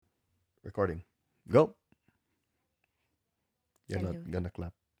Recording. Go. You're not Hello. gonna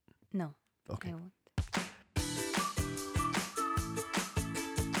clap. No, Okay. I won't.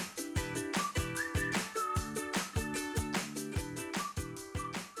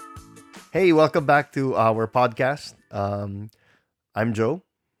 Hey, welcome back to our podcast. I'm Joe,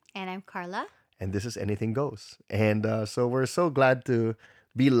 And I'm Carla. and this is Anything Goes. And so we're so glad to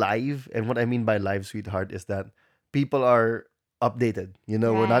be live. And what I mean by live, sweetheart, is that people are updated. We're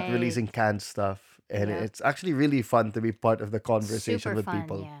not Right. releasing canned stuff. And Yep. it's actually really fun to be part of the conversation Super with fun.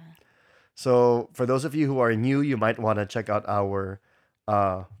 people. Yeah. So, for those of you who are new, you might want to check out our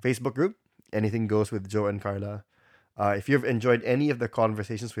Facebook group, Anything Goes with Joe and Carla. If you've enjoyed any of the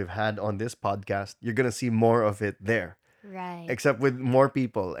conversations we've had on this podcast, you're gonna see more of it there, Right. except with more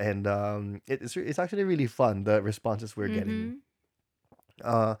people, and it's actually really fun the responses we're getting. Mm-hmm.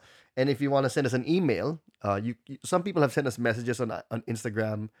 Uh, and if you want to send us an email, some people have sent us messages on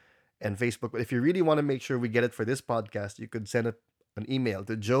Instagram and Facebook. But if you really want to make sure we get it for this podcast, you could send an email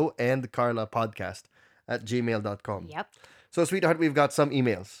to Joe and Carla podcast at gmail.com. Yep. So, sweetheart, we've got some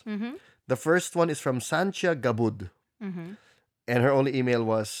emails. Mm-hmm. The first one is from Sancha Gabud, Mm-hmm. and her only email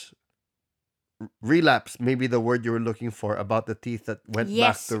was relapse, maybe the word you were looking for, about the teeth that went back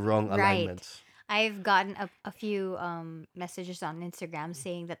Yes. to wrong Right. alignments. I've gotten a few messages on Instagram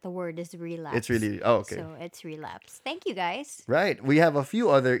saying that the word is It's relapse. really, oh, okay. So it's relapse. Thank you guys. Right. We have a few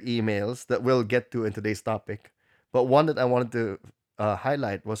other emails that we'll get to in today's topic. But one that I wanted to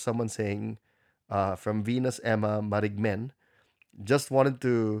highlight was someone saying from Venus Emma Marigmen, just wanted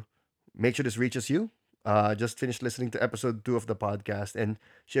to make sure this reaches you. Just finished listening to episode 2 of the podcast, and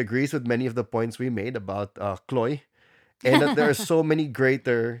she agrees with many of the points we made about Chloe, and that there are so many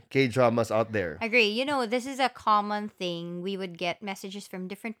greater K dramas out there. Agree. You know, this is a common thing. We would get messages from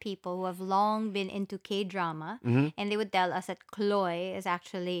different people who have long been into K drama, Hmm. and they would tell us that Chloe is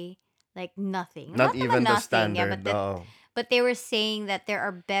actually like nothing. Not Not naman even the nothing, yeah, standard. but they were saying that there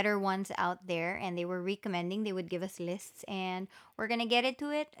are better ones out there, and they were recommending. They would give us lists, and we're gonna get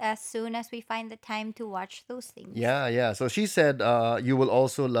into it as soon as we find the time to watch those things. Yeah, yeah. So she said, you will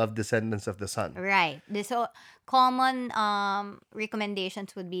also love Descendants of the Sun. Right. So common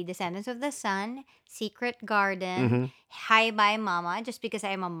recommendations would be Descendants of the Sun, Secret Garden, Hmm. Hi Bye Mama, just because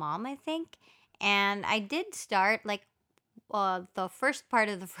I'm a mom, I think. And I did start like the first part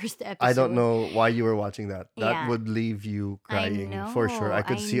of the first I don't episode. know why you were watching that. That Yeah. would leave you I crying for sure. I know,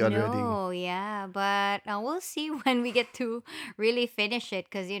 could I see already. know, yeah, but we'll see when we get to really finish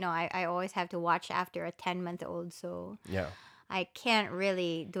it because, I always have to watch after a 10-month-old, so Yeah. I can't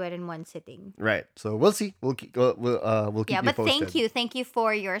really do it in one sitting. Right. So we'll see. We'll Yeah, keep you but thank posted. you. Thank you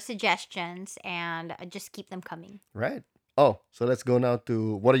for your suggestions and just keep them coming. Right. Oh, so let's go now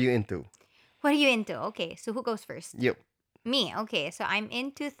to what are you into? What are you into? Okay, so who goes first? Yep. Me. Okay, so I'm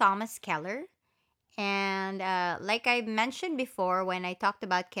into Thomas Keller. And like I mentioned before when I talked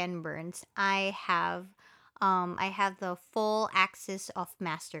about Ken Burns, I have the full access of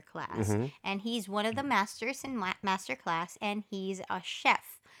Masterclass. Mm-hmm. And he's one of the masters in Masterclass and he's a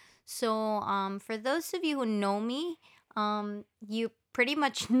chef. So for those of you who know me, you pretty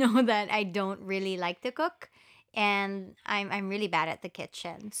much know that I don't really like to cook and I'm really bad at the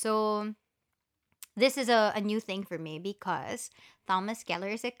kitchen. So this is a new thing for me because Thomas Keller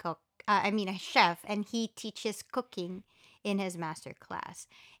is a cook, a chef, and he teaches cooking in his master class.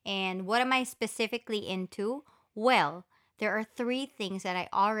 And what am I specifically into? Well, there are three things that I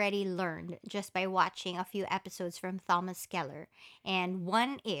already learned just by watching a few episodes from Thomas Keller. And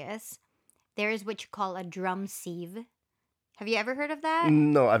one is there is what you call a drum sieve. Have you ever heard of that?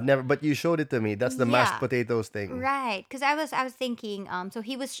 No, I've never. But you showed it to me. That's the mashed Yeah. potatoes thing. Right, because I was thinking, so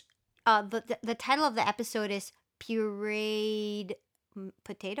he was, the title of the episode is pureed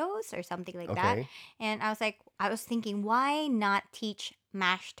potatoes or something like that, Okay. and I was thinking, why not teach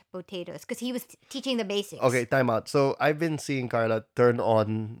mashed potatoes? Because he was teaching the basics. Okay. Time out. So I've been seeing Carla turn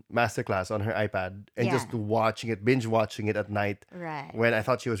on Masterclass on her iPad and Yeah, just watching it, binge watching it at night right. when I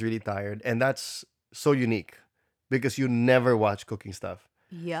thought she was really tired, and that's so unique because you never watch cooking stuff.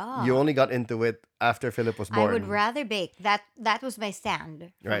 You Yeah. only got into it after Philip was I would born, rather bake. That was my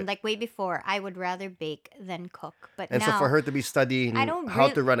stand from right? like way before. I would rather bake than cook. But And so for now her to be I studying don't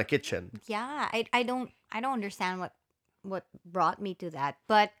how really. to run a kitchen, Yeah, I don't understand what brought me to that,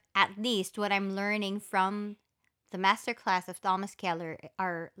 but at least what I'm learning from the master class of Thomas Keller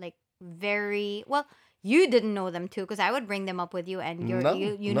are like very well. You didn't know them too because I would bring them up with you, and you're no,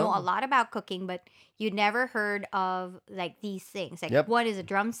 you know a no, lot about cooking, but you never heard of like these things. Like yep, what is a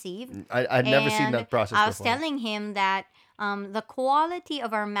drum sieve? I'd never seen And that process I was before. telling him that the quality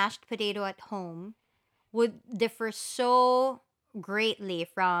of our mashed potato at home would differ so greatly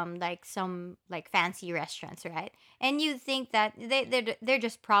from like some like fancy restaurants, right? And you think that they're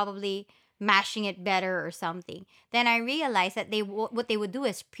just probably mashing it better or something. Then I realized that what they would do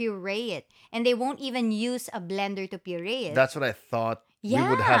is puree it, and they won't even use a blender to puree it. That's what I thought we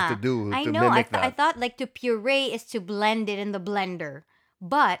would have to Yeah, do I to know. mimic I that. thought like to puree is to blend it in the blender,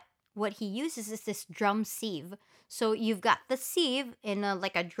 but what he uses is this drum sieve. So you've got the sieve in a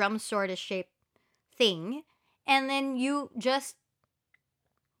like a drum sort of shaped thing, and then you just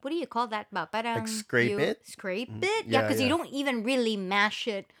what do you call that ba? Like Parang scrape you it. scrape Mm, it? Yeah, yeah, because you yeah. don't even really mash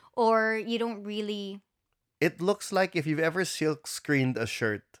it, or you don't really. It looks like if you've ever silk screened a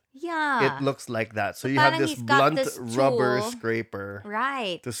shirt, it Yeah. looks like that. So So you have parang this he's got blunt this rubber tool. scraper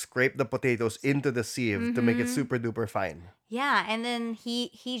Right. to scrape the potatoes into the sieve to make it Mm-hmm. super duper fine. Yeah, and then he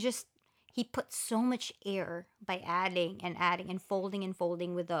puts so much air by adding and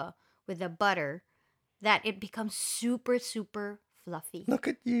folding with the butter that it becomes super super fluffy. Look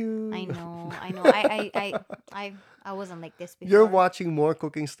at I you. know, I know. I wasn't like this You're before. watching more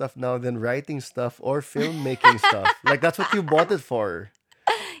cooking stuff now than writing stuff or filmmaking stuff. Like that's what you bought it for.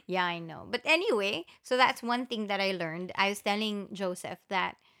 Yeah, I know. But anyway, so that's one thing that I learned. I was telling Joseph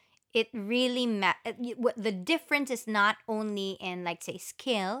that it really what the difference is not only in like say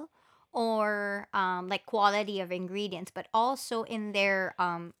skill or like quality of ingredients, but also in their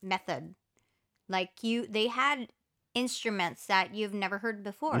method. Like they had instruments that you've never heard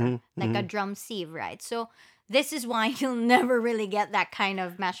before, Hmm, like a hmm. drum sieve, right? So this is why you'll never really get that kind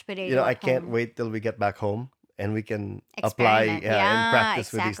of mashed You potato know, I at can't home. wait till we get back home and we can apply, Experiment. yeah, and Yeah,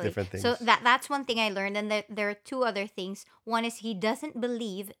 practice with these exactly. different So things. that's one thing I learned, and there are two other things. One is he doesn't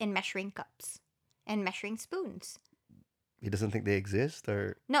believe in measuring cups and measuring spoons. He doesn't think they exist,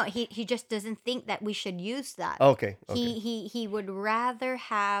 or No, he just doesn't think that we should use that. okay, okay. He would rather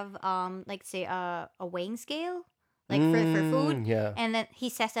have like say a weighing scale like for food, Yeah. and then he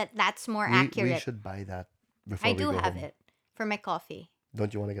says that that's more We accurate. should buy that I before we do go have home. it for my coffee.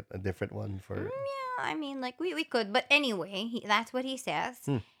 Don't you want to get a different one for? Yeah, I mean like we could, but anyway, that's what he says.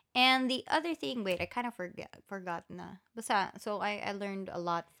 Hmm. And the other thing, wait, I kind of forgot na. Basta, so I learned a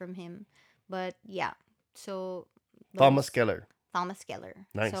lot from him. But yeah, so Thomas those Keller. Thomas Keller.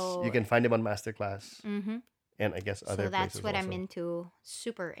 Nice. You So can find him on Masterclass mm-hmm. and I guess So other that's places what I'm also. into,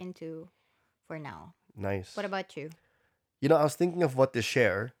 super into for now. What Nice. about you? You know, I was thinking of what to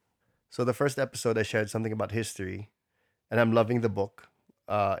share. So the first episode I shared something about history, and I'm loving the book.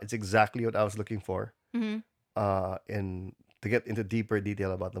 It's exactly what I was looking for. Mm-hmm. In to get into deeper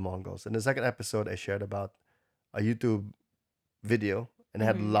detail about the Mongols. In the second episode, I shared about a YouTube video, and I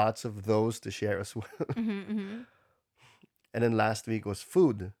had Mm-hmm. lots of those to share as well. Mm-hmm. Mm-hmm. And then last week was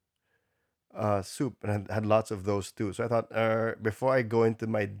food, soup, and I had lots of those too. So I thought, before I go into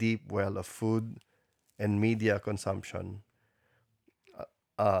my deep well of food and media consumption,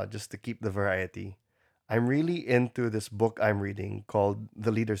 just to keep the variety, I'm really into this book I'm reading called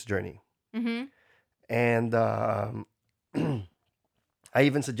The Leader's Journey. Mm-hmm. And I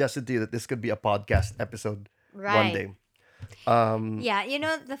even suggested to you that this could be a podcast episode one Right. day. Um, Yeah, you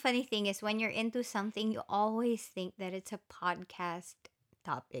know the funny thing is when you're into something, you always think that it's a podcast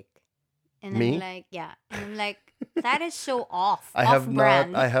topic. And I'm me, like, yeah. And I'm like, that is so off, I off have not,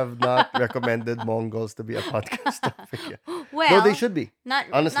 brand. I have not recommended Mongols to be a podcast topic yet. Though they Well, should be. not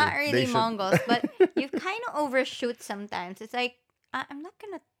Honestly, they really should. Mongols, but you kind of overshoot sometimes. It's like I'm not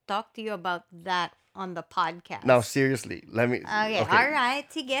gonna talk to you about that on the Now, podcast. seriously, let me. Okay, Okay, all right.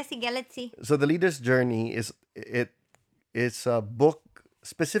 Sige, let's see. so the leader's journey it's a book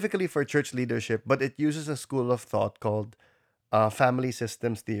specifically for church leadership, but it uses a school of thought called family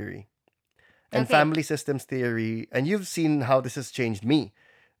systems theory. And Okay. family systems theory, and you've seen how this has changed me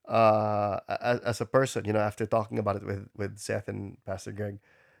as a person. You know, after talking about it with Seth and Pastor Greg,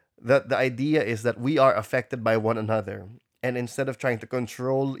 the idea is that we are affected by one another, and instead of trying to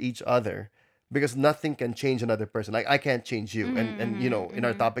control each other, because nothing can change another person, like I can't change you, and you Mm-hmm, know, in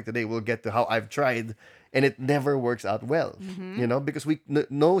our mm-hmm, topic today we'll get to how I've tried and it never works out well. mm-hmm. You know, because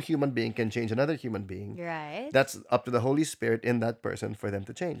no human being can change another human being. Right. That's up to the Holy Spirit in that person for them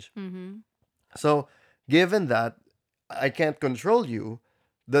to change. Mm-hmm. So given that I can't control you,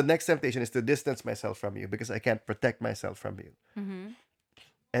 the next temptation is to distance myself from you because I can't protect myself from you. Mm-hmm.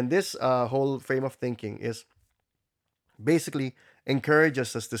 And this whole frame of thinking is basically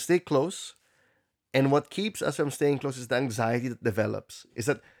encourages us to stay close. And what keeps us from staying close is the anxiety that develops. Is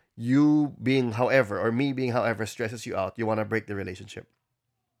that you being however, or me being however, stresses you out. You want to break the relationship.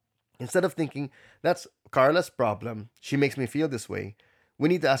 Instead of thinking, that's Carla's problem, she makes me feel this way, we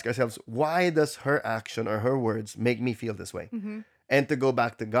need to ask ourselves, why does her action or her words make me feel this way? Mm-hmm. And to go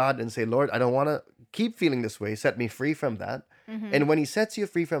back to God and say, Lord, I don't want to keep feeling this way. Set me free from that. Mm-hmm. And when he sets you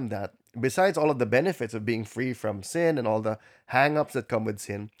free from that, besides all of the benefits of being free from sin and all the hang-ups that come with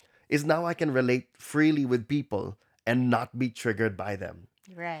sin, is now I can relate freely with people and not be triggered by them.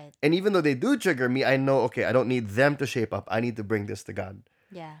 Right. And even though they do trigger me, I know, okay, I don't need them to shape up. I need to bring this to God.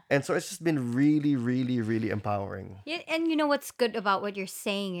 Yeah. And so it's just been really, really, really empowering. Yeah, and you know what's good about what you're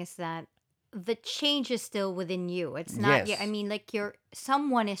saying is that the change is still within you. It's not yeah, I Yes. mean like you're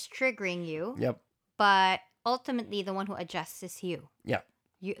someone is triggering you, Yep. but ultimately the one who adjusts is you. Yeah.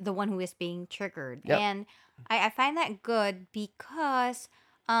 You the one who is being triggered. Yep. And I find that good because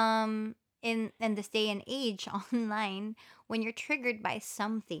in this day and age online, when you're triggered by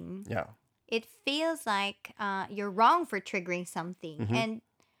something, Yeah. it feels like you're wrong for triggering something. Mm-hmm.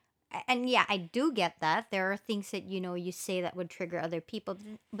 And yeah, I do get that. There are things that you say that would trigger other people,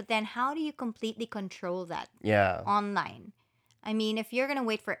 but then how do you completely control that Yeah. online? I mean, if you're gonna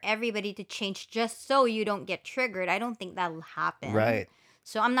wait for everybody to change just so you don't get triggered, I don't think that'll happen. Right.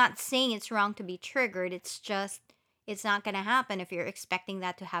 So I'm not saying it's wrong to be triggered. It's just it's not gonna happen if you're expecting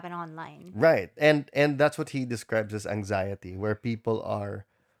that to happen online. Right. And that's what he describes as anxiety, where people are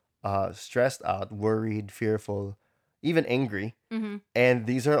stressed out, worried, fearful, even angry. Mm-hmm. And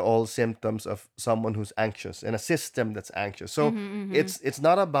these are all symptoms of someone who's anxious and a system that's anxious. So Mm-hmm. Mm-hmm. it's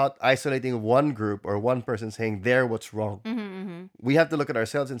not about isolating one group or one person saying they're what's wrong. Mm-hmm. Mm-hmm. We have to look at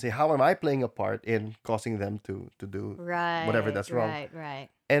ourselves and say, how am I playing a part in causing them to do whatever Right, that's wrong? right, right.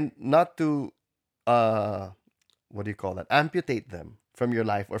 And not to uh what do you call that? Amputate them from your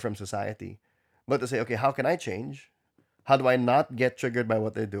life or from society. But to say, okay, how can I change? How do I not get triggered by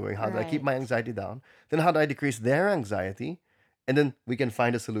what they're doing? How do I keep Right. my anxiety down? Then how do I decrease their anxiety? And then we can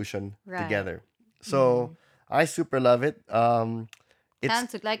find a solution Right. together. So Mm-hmm. I super love it. It's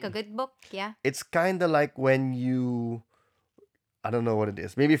Sounds like a good book, yeah. it's kind of like when you, I don't know what it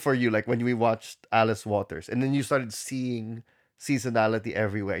is. Maybe for you, like when we watched Alice Waters, and then you started seeing seasonality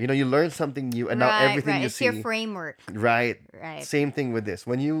everywhere. You know, you learn something new, and now Right, everything right. you It's your see, framework. right? Right. Same thing with this.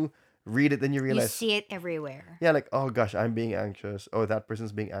 When you read it, then you You realize, see it everywhere. yeah, like, oh gosh, I'm being anxious. Oh, that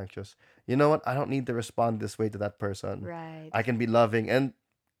person's being anxious. You know what? I don't need to respond this way to that person. Right. I can be loving. And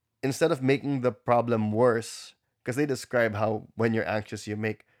instead of making the problem worse, because they describe how when you're anxious, you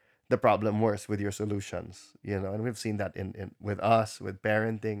make the problem worse with your solutions, you know, and we've seen that in with us, with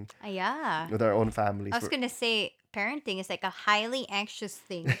parenting, Yeah. with our own I families. was gonna say parenting is like a highly anxious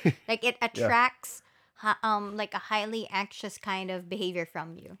thing. Like it Yeah. attracts like a highly anxious kind of behavior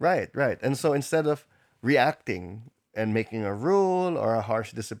from you. Right, right. And so instead of reacting and making a rule or a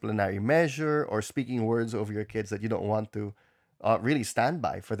harsh disciplinary measure or speaking words over your kids that you don't want to really stand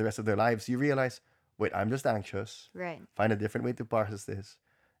by for the rest of their lives, you realize, wait, I'm just anxious. Right. Find a different way to process this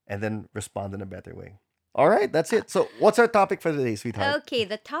and then respond in a better way. All right, that's it. So, what's our topic for today, sweetheart? Okay,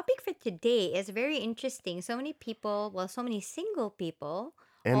 the topic for today is very interesting. So many people, well, so many single people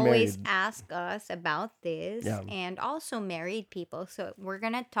And always married. ask us about this, Yeah, and also married people. So we're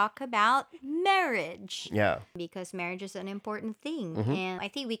going to talk about marriage yeah. because marriage is an important thing. Mm-hmm. And I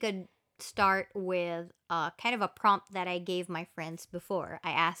think we could start with kind of a prompt that I gave my friends before.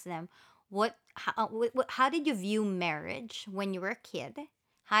 I asked them, how did you view marriage when you were a kid?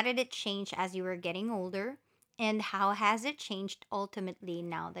 How did it change as you were getting older? And how has it changed ultimately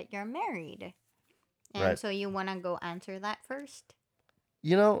now that you're married? And Right. so you want to go answer that first?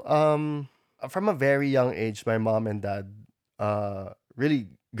 You know, from a very young age, my mom and dad really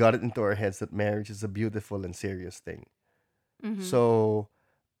got it into our heads that marriage is a beautiful and serious thing. Mm-hmm. So,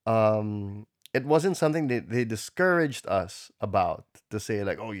 it wasn't something that they discouraged us about to say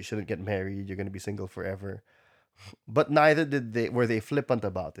like, oh, you shouldn't get married, you're gonna be single forever. But neither did they were they flippant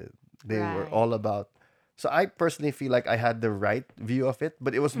about it. They were Right. all about. So I personally feel like I had the right view of it,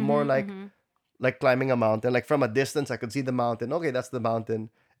 but it was more Mm-hmm. Mm-hmm. like climbing a mountain. Like from a distance, I could see the mountain. Okay, that's the mountain.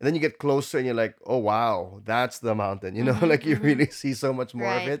 And then you get closer and you're like, oh wow, that's the mountain. You know, like Mm-hmm. you Mm-hmm. really see so much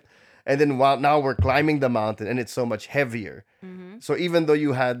more of Right. it. And then while now we're climbing the mountain and it's so much heavier. Mm-hmm. So even though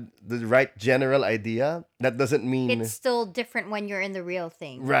you had the right general idea, that doesn't It's mean still different when you're in the real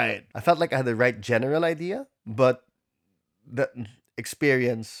thing. right. I felt like I had the right general idea, but the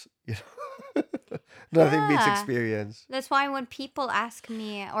experience, you know, nothing beats Yeah. experience. That's why when people ask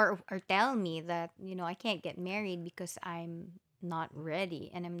me or tell me that, I can't get married because I'm not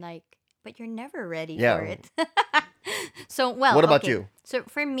ready, and I'm like, but you're never ready for Yeah. it. So, well, What about okay. you? So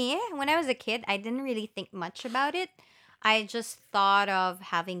for me, when I was a kid, I didn't really think much about it. I just thought of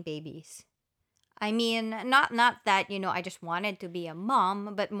having babies. I mean, not that, I just wanted to be a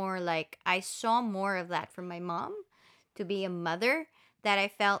mom, but more like I saw more of that from my mom to be a mother, that I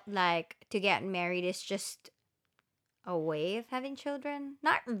felt like to get married is just a way of having children.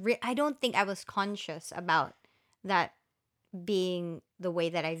 Not I don't think I was conscious about that being the way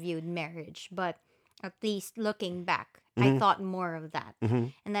that I viewed marriage, but at least looking back, I Mm-hmm. thought more of that. Mm-hmm.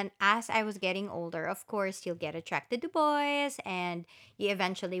 And then as I was getting older, of course, you'll get attracted to boys and you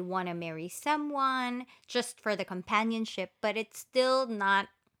eventually want to marry someone just for the companionship, but it's still not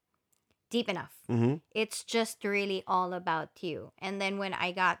deep enough. Mm-hmm. It's just really all about you. And then when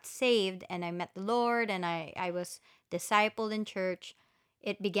I got saved and I met the Lord and I was discipled in church,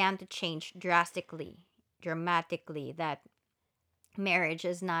 it began to change drastically, dramatically, that marriage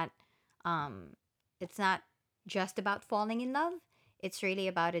is not um it's not just about falling in love. It's really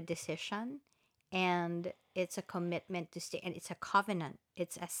about a decision, and it's a commitment to stay, and it's a covenant.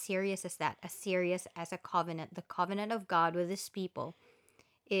 It's as serious as that, as serious as a covenant. The covenant of God with his people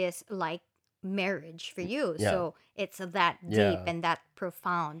is like marriage for you. Yeah. So it's that deep Yeah. and that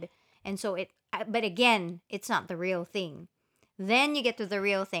profound. And so but again, it's not the real thing. Then you get to the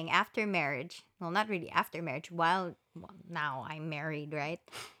real thing after marriage. Well, not really after marriage. Well, now I'm married, right?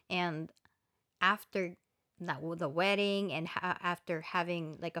 And after the wedding and after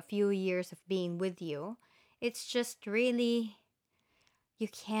having like a few years of being with you, it's just really, you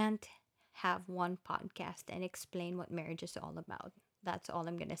can't have one podcast and explain what marriage is all about. That's all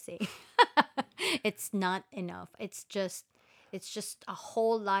I'm gonna say. It's not enough. It's just a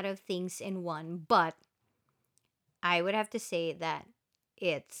whole lot of things in one. But I would have to say that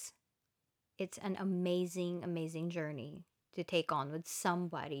it's it's an amazing, amazing journey to take on with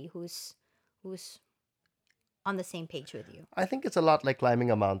somebody who's on the same page with you. I think it's a lot like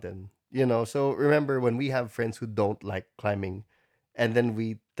climbing a mountain. You know, so remember when we have friends who don't like climbing, and then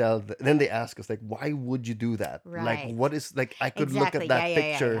then they ask us like, why would you do that? Like, Right. what is like? I could look Exactly. at Yeah, that yeah,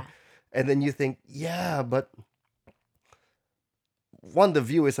 yeah, picture, yeah. and then you think, yeah, but one, the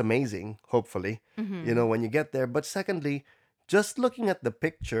view is amazing. Hopefully, you Mm-hmm. know, when you get there. But secondly, just looking at the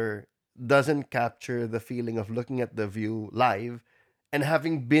picture doesn't capture the feeling of looking at the view live and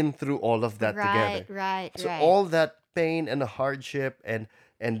having been through all of that Right, together. right, So right. all that pain and hardship and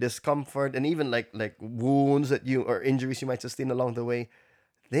discomfort and even like wounds that you or injuries you might sustain along the way,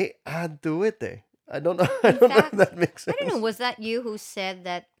 they add to it. I don't know. I In don't know if fact, that makes I don't know, sense. was that you who said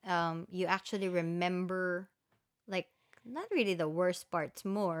that you actually remember, like, not really the worst parts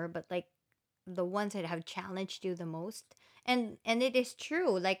more, but like the ones that have challenged you the most? And it is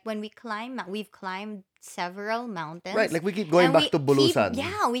true. Like when we we've climbed several Right, mountains, like we keep going and back we to keep, Bulusan.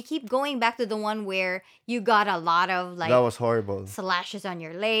 yeah, we keep going back to the one where you got a lot of That like was horrible. slashes on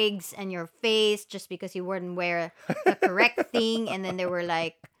your legs and your face just because you wouldn't wear the correct thing. And then there were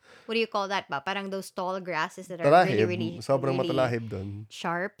like, what do you call that ba? Parang those tall grasses that are really, Talahib, really, sobrang really matalahib dun.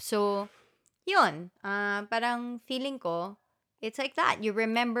 sharp. So, yun, parang feeling ko, it's like that. You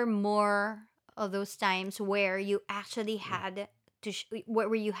remember more of those times where you actually had to,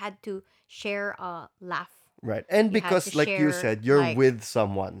 where you had to share a laugh. Right. And You had to because like you share, said, you're like, with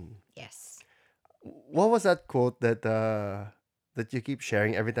someone. yes. What was that quote that you keep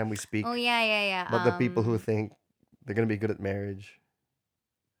sharing every time we Oh, speak yeah, yeah, yeah. about the people who think they're gonna be good at marriage?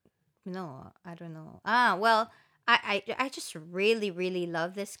 No, I don't know. Ah, well, I just really, really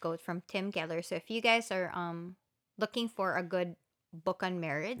love this quote from Tim Keller. So if you guys are looking for a good book on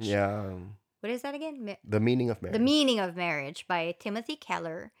marriage, Yeah. what is that again? The meaning of The marriage. Meaning of Marriage by Timothy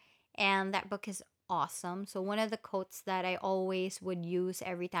Keller. And that book is awesome. So one of the quotes that I always would use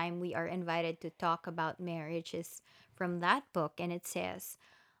every time we are invited to talk about marriage is from that book, and it says,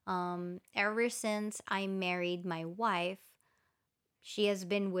 ever since I married my wife, she has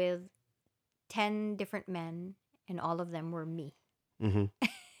been with 10 different men, and all of them were me. Hmm.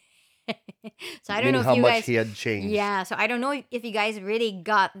 So I don't know Meaning if how you much guys, he had changed. yeah, so I don't know if you guys really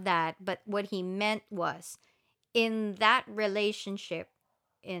got that, but what he meant was, in that relationship,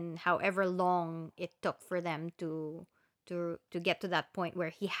 in however long it took for them to get to that point where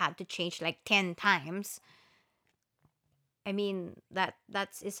he had to change like 10 times. I mean,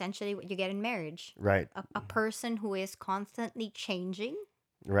 that's essentially what you get in marriage. Right. A person who is constantly changing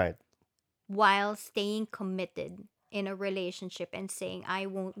Right. while staying committed in a relationship and saying, I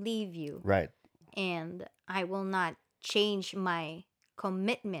won't leave you Right. and I will not change my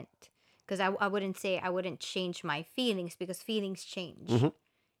commitment. Because I wouldn't say I wouldn't change my feelings, because feelings change. Hmm.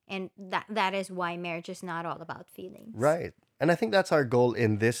 And that is why marriage is not all about feelings. Right. And I think that's our goal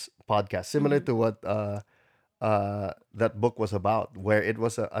in this podcast, similar Mm-hmm. to what that book was about, where it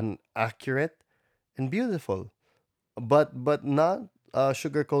was an accurate and beautiful, but not a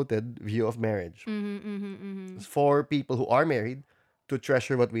sugar coated view of marriage. Mm-hmm, mm-hmm, mm-hmm. It's for people who are married to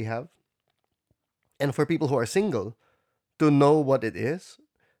treasure what we have, and for people who are single to know what it is,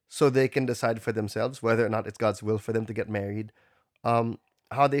 so they can decide for themselves whether or not it's God's will for them to get married, um,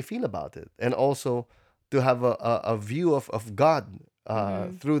 how they feel about it, and also to have a view of God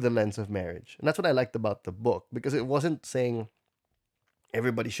Mm-hmm. through the lens of marriage. And that's what I liked about the book, because it wasn't saying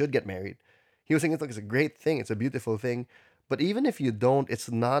everybody should get married. He was saying it's like it's a great thing, it's a beautiful thing. But even if you don't, it's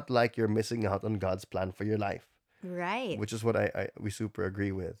not like you're missing out on God's plan for your life, Right. which is what I we super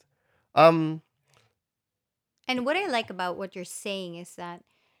agree with. Um, And what I like about what you're saying is that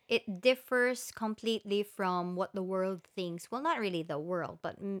it differs completely from what the world thinks. Well, not really the world,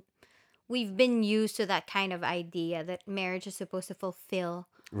 but we've been used to that kind of idea that marriage is supposed to fulfill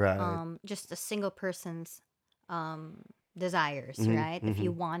right. just a single person's um, desires, Mm-hmm, right? If mm-hmm.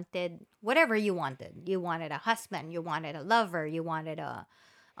 you wanted whatever you wanted a husband, you wanted a lover, you wanted a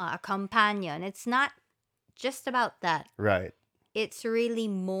companion. It's not just about that. Right. It's really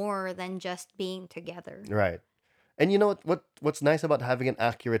more than just being together. Right. And you know what's nice about having an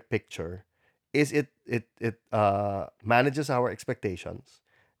accurate picture is it manages our expectations,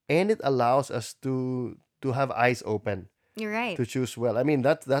 and it allows us to have eyes open You're right. to choose well. I mean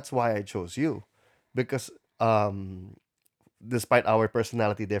that's why I chose you, because despite our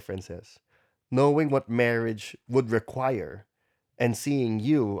personality differences, knowing what marriage would require and seeing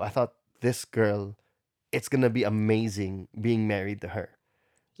you, I thought this girl, it's gonna be amazing being married to her.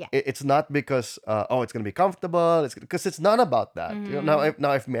 Yeah. It's not because oh it's gonna be comfortable. It's because it's not about that. You know, now Mm-hmm.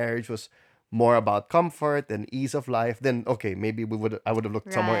 if marriage was more about comfort and ease of life, then okay, maybe we would I would have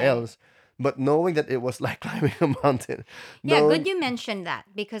looked somewhere Right. else. But knowing that it was like climbing a mountain, Yeah, good knowing you mentioned that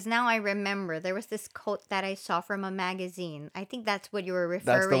because now I remember there was this quote that I saw from a magazine. I think that's what you were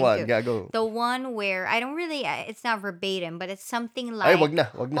that's the referring one. to. Yeah, go. The one where I don't really, it's not verbatim, but it's something Ay, like wag na.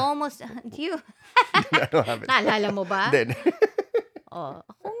 almost, do you, I don't have it. naalala mo ba? Then Oh,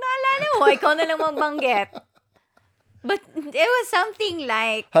 kung naalala mo, ikaw na lang magbanggit. But it was something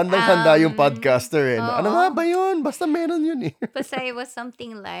like, handang-handa yung podcaster eh. Ano nga oo, ba yun? Basta meron yun eh. basta it was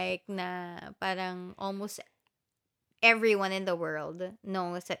something like na parang almost everyone in the world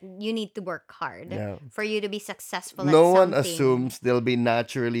knows that you need to work hard Yeah. for you to be successful at No one something. assumes they'll be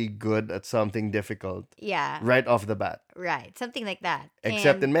naturally good at something difficult Yeah, right off the bat. right. Something like that.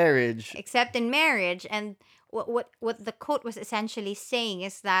 Except in And marriage. except in marriage, and what the quote was essentially saying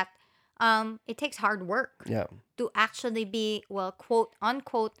is that it takes hard work Yeah. to actually be, well, quote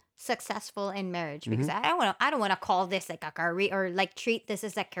unquote, successful in marriage, Mm-hmm. because I don't want to call this like a career or like treat this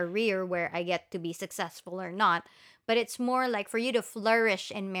as a career where I get to be successful or not, but it's more like for you to flourish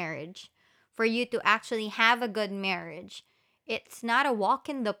in marriage, for you to actually have a good marriage. It's not a walk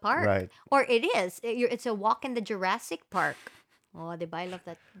in the park, Right. or it is. It's a walk in the Jurassic Park. Oh, diba? I love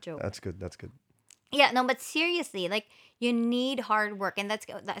that joke. That's good. That's good. Yeah, no, but seriously, like you need hard work, and that's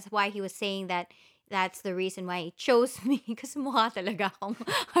why he was saying that. That's the reason why he chose me because mukha talaga akong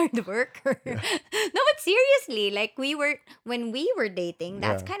hard worker. Yeah. No, but seriously, like when we were dating,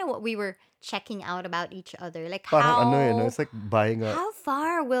 that's Yeah. kind of what we were checking out about each other. Like Parang ano eh, no? It's like buying how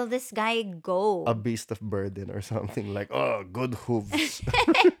far will this guy a go? beast of burden or something like, oh, good hooves.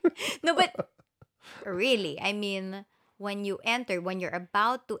 No, but really, I mean, when you're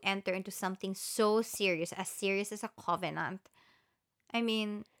about to enter into something so serious as a covenant, I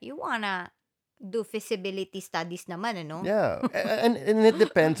mean, you wanna do feasibility studies naman, ano? Yeah. And it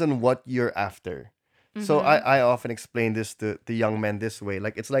depends on what you're after. So Mm-hmm. I often explain this to young men this way.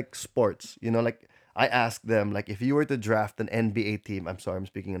 Like it's like sports, you know, like I ask them like if you were to draft an NBA team, I'm sorry, I'm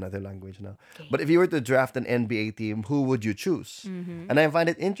speaking another language now. Okay. But if you were to draft an NBA team, who would you choose? Mm-hmm. And I find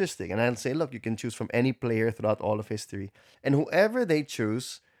it interesting. And I'll say, look, you can choose from any player throughout all of history. And whoever they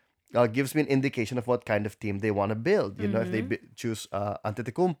choose gives me an indication of what kind of team they want to build. You know, if they Mm-hmm. choose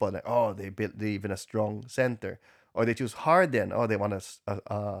Antetokounmpo, like, oh, they even a strong center. Or they choose Harden, oh, they want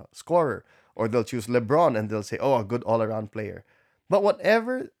a scorer. Or they'll choose LeBron and they'll say, oh, a good all around player. But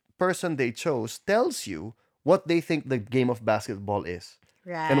whatever person they chose tells you what they think the game of basketball is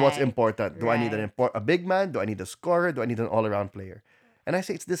and what's Right. important. Do I need Right. a big man? Do I need a scorer? Do I need an all around player? And I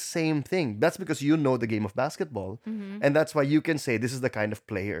say it's the same thing. That's because you know the game of basketball. Mm-hmm. And that's why you can say, this is the kind of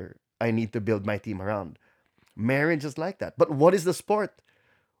player I need to build my team around. Marriage is like that. But what is the sport?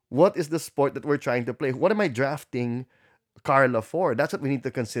 What is the sport that we're trying to play? What am I drafting Carla for? That's what we need to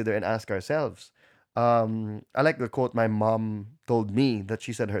consider and ask ourselves. I like the quote my mom told me that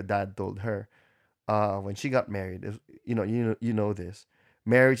she said her dad told her when she got married. You know this.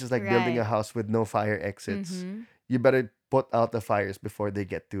 Marriage is like building a Right. house with no fire exits. Mm-hmm. You better put out the fires before they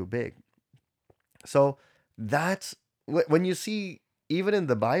get too big. So that's when you see, even in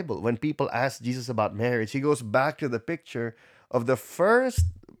the Bible, when people ask Jesus about marriage, he goes back to the picture of the first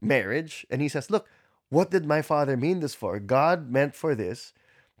marriage and he says, look, what did my father mean this for? God meant for this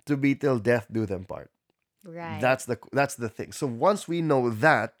to be till death do them part. Right. That's the thing. So once we know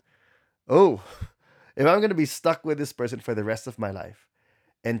that, oh, If I'm gonna be stuck with this person for the rest of my life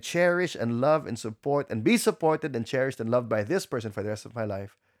and cherish and love and support and be supported and cherished and loved by this person for the rest of my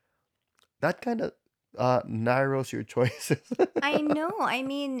life, that kind of narrows your choices. I know. I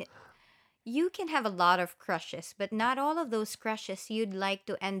mean, you can have a lot of crushes, but not all of those crushes you'd like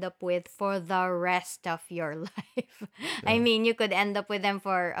to end up with for the rest of your life. I Yeah. mean, you could end up with them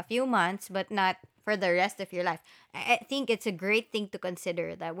for a few months, but not for the rest of your life. I think it's a great thing to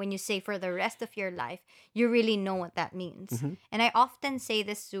consider that when you say for the rest of your life, you really know what that means. Hmm. And I often say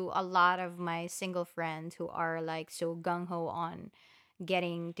this to a lot of my single friends who are like so gung ho on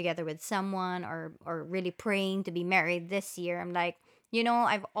getting together with someone or really praying to be married this year. I'm like,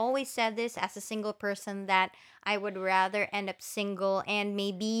 I've always said this as a single person that I would rather end up single and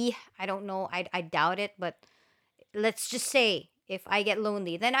maybe, I don't know, I doubt it, but let's just say if I get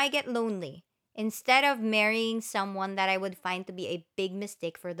lonely, then I get lonely instead of marrying someone that I would find to be a big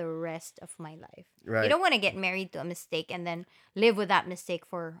mistake for the rest of my life. You Right. don't want to get married to a mistake and then live with that mistake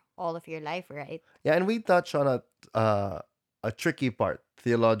for all of your life, right? Yeah, and we touch on a tricky part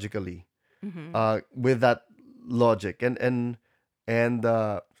theologically Mm-hmm. with that logic and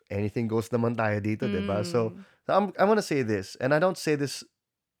anything goes naman tayo dito, 'di ba? So Mm, I'm gonna say this, and I don't say this.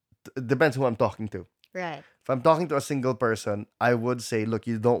 It depends who I'm talking to. right. If I'm talking to a single person, I would say, look,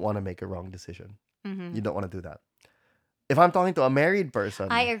 you don't want to make a wrong decision. Mm-hmm. You don't want to do that. If I'm talking to a married I person,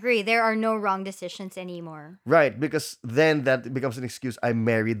 agree. There are no wrong decisions anymore. right, because then that becomes an excuse. I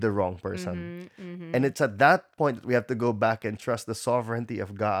married the wrong person. Mm-hmm. And Mm-hmm. it's at that point that we have to go back and trust the sovereignty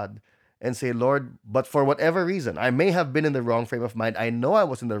of God and say, Lord, but for whatever reason, I may have been in the wrong frame of mind. I know I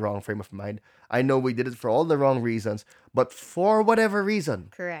was in the wrong frame of mind. I know we did it for all the wrong reasons. But for whatever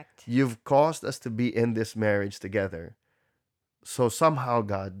reason, Correct. you've caused us to be in this marriage together. So somehow,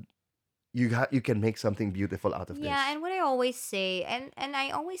 God, you can make something beautiful out of Yeah, this. and what I always say, and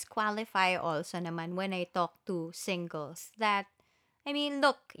I always qualify also naman when I talk to singles that I mean,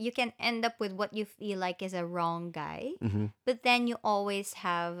 look, you can end up with what you feel like is a wrong guy, Hmm. but then you always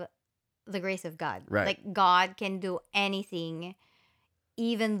have the grace of God. Right. Like God can do anything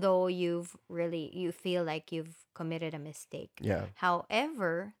even though you feel like you've committed a mistake. Yeah.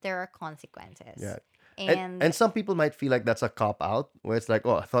 However, there are consequences. Yeah. And And some people might feel like that's a cop out, where it's like,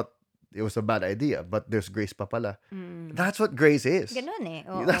 oh, I thought it was a bad idea, but there's grace pa pala. mm, That's what grace is. ganun eh.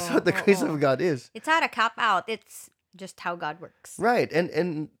 Oo, That's what the grace oo. of God is. It's not a cop out. It's just how God works. Right.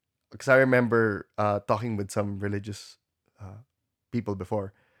 And because I remember talking with some religious uh, people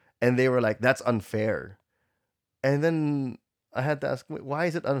before, and they were like, that's unfair. And then I had to ask, "Wait, why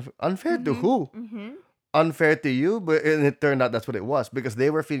is it unfair to Mm-hmm. who? Mm-hmm. Unfair to you?" But and it turned out that's what it was, because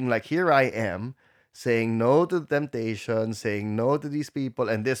they were feeling like, here I am saying no to temptation, saying no to these people,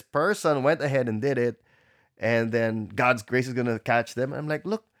 and this person went ahead and did it, and then God's grace is gonna catch them. I'm like,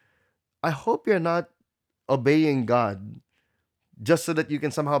 look, I hope you're not obeying God just so that you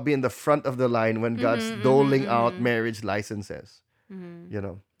can somehow be in the front of the line when God's Mm-hmm. Mm-hmm. doling out Mm-hmm. marriage licenses. Mm-hmm. You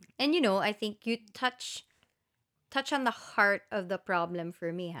know. And I think you touch on the heart of the problem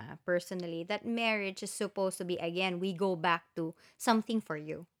for me, personally, that marriage is supposed to be, again, we go back to something for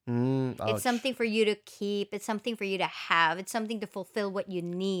you. It's Ouch. something for you to keep, it's something for you to have, it's something to fulfill what you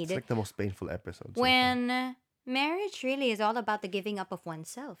It's need. like the most painful episode so far. When marriage really is all about the giving up of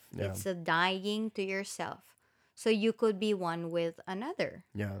oneself, Yeah. it's the dying to yourself so you could be one with another.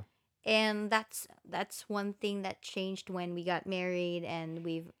 Yeah. And that's one thing that changed when we got married, and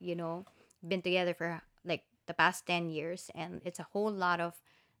we've been together for like the past 10 years, and it's a whole lot of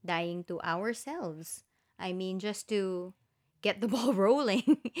dying to ourselves. I mean, just to get the ball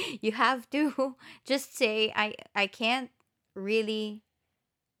rolling, you have to just say, I can't really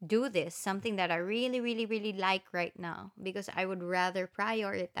do this, something that I really really really like right now, because I would rather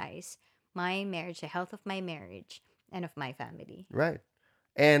prioritize my marriage, the health of my marriage, and of my family. Right.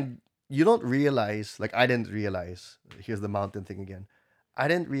 And you don't realize, like I didn't realize, here's the mountain thing again. I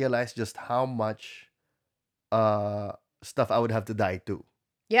didn't realize just how much uh stuff I would have to die to.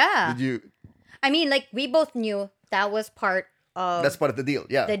 Yeah. Did you I mean, like, we both knew that was part That's of part of the deal.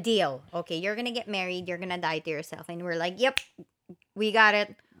 Yeah. the deal. Okay, you're gonna get married, you're gonna die to yourself. And we're like, yep, we got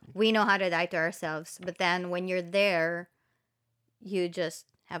it. We know how to die to ourselves. But then when you're there, you just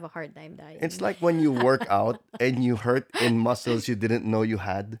have a hard time It's dying. like when you work out and you hurt in muscles you didn't know you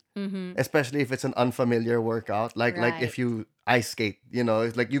had, Mm-hmm. especially if it's an unfamiliar workout. Like Right. if you ice skate,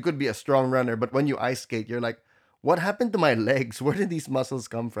 it's like you could be a strong runner, but when you ice skate, you're like, what happened to my legs? Where did these muscles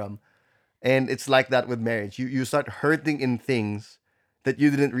come from? And it's like that with marriage. You start hurting in things that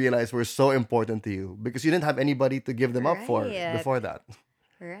you didn't realize were so important to you because you didn't have anybody to give them up for Right. before that.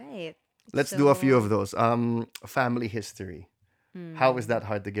 Right. Let's do a few So, of those. Family history. How is hmm. that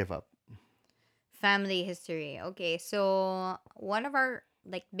hard to give up? Family history. Okay, so one of our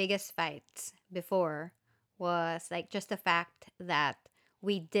like biggest fights before was like just the fact that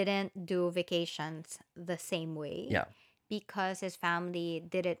we didn't do vacations the same way Yeah, because his family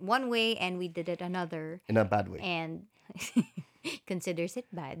did it one way and we did it another, in a bad way. and considers it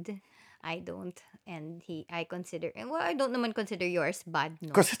bad. I don't, and he I consider, and well, I don't naman consider yours bad, no.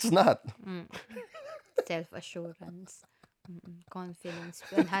 Because it's not. Mm, self-assurance. Confidence.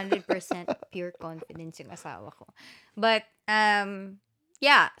 100% pure confidence yung asawa ko. But,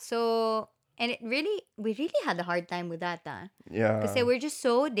 yeah. So, and we really had a hard time with that, ah. Kasi Yeah. we're just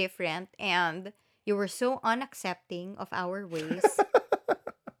so different and you were so unaccepting of our ways.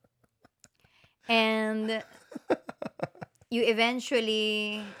 And you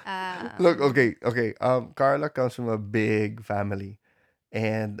eventually, Look, okay, okay. Carla comes from a big family,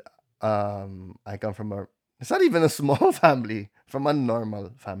 and I come from a. It's not even a small family, from a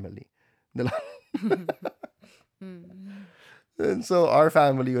normal family. Diba? mm, And so our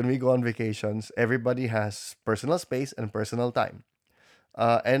family, when we go on vacations, everybody has personal space and personal time.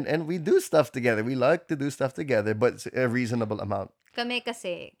 And we do stuff together. We like to do stuff together, but it's a reasonable amount. kami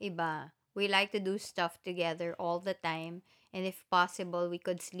kasi, iba. We like to do stuff together all the time. And if possible, we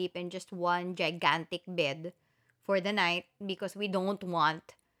could sleep in just one gigantic bed for the night because we don't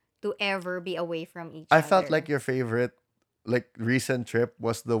want to ever be away from each I felt like other. your favorite, like recent trip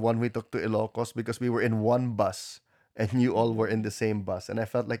was the one we took to Ilocos because we were in one bus and you all were in Mm. the same bus, and I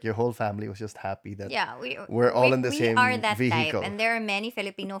felt like your whole family was just happy that Yeah, we're all in the we are same that type, vehicle. and there are many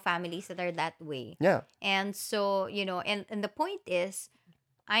Filipino families that are that way. Yeah, And so, and the point is,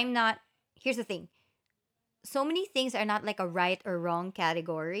 I'm not, here's the thing. So many things are not like a right or wrong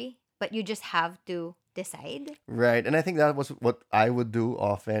category, but you just have to decide. right. And I think that was what I would do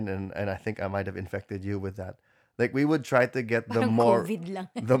often, and I think I might have infected you with that. Like we would try to get Parang COVID lang.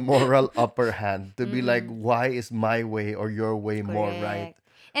 the moral upper hand to be like, Mm-mm. why is my way or your way more right? Correct.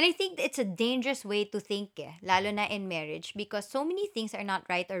 And I think it's a dangerous way to think, lalo na in marriage, because so many things are not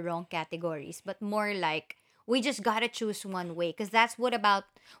right or wrong categories, but more like we just gotta choose one way, because that's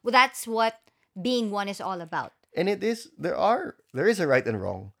what being one is all about. And it is there is a right and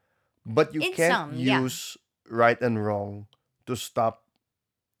wrong, but you In can't some, yeah, use right and wrong to stop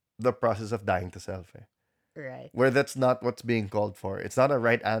the process of dying to self. right. Where that's not what's being called for. It's not a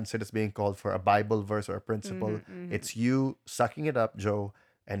right answer that's being called for, a Bible verse or a principle. Mm-hmm, mm-hmm. It's you sucking it up, Joe,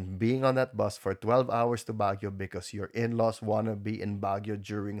 and being on that bus for 12 hours to Baguio because your in-laws want to be in Baguio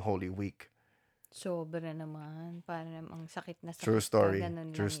during Holy Week. Sobra naman. Parang ang sakit na True sakit ka. story.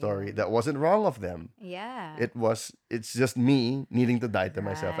 Ganun True lang story. yun. That wasn't wrong of them. Yeah. It's just me needing to die to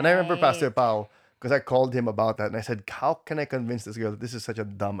myself. And I remember Pastor Right. Pao, because I called him about that and I said, how can I convince this girl that this is such a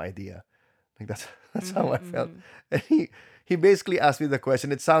dumb idea? Like that's how Mm-hmm, I felt. mm-hmm. And he basically asked me the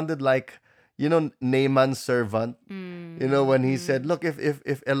question. It sounded like, Naaman's servant. When he Mm-hmm, said, look,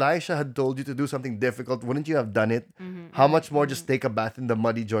 if Elisha had told you to do something difficult, wouldn't you have done it? mm-hmm, How mm-hmm, much more mm-hmm. just take a bath in the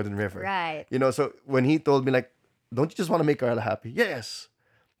muddy Jordan River? Right. So when he told me, like, don't you just want to make Carla happy? Yes.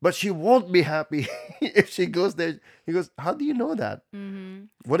 But she won't be happy if she goes there. He goes, how do you know that?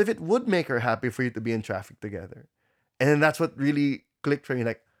 Mm-hmm. What if it would make her happy for you to be in traffic together? And then that's what really clicked for me.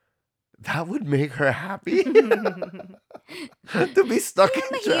 Like, that would make her happy to be stuck Kaya in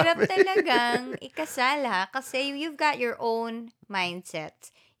mahirap traffic. talagang ikasal, ha? Kasi you've got your own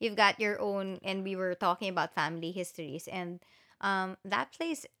mindset. You've got your own, and we were talking about family histories, and that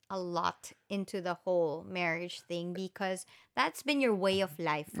plays a lot into the whole marriage thing because that's been your way of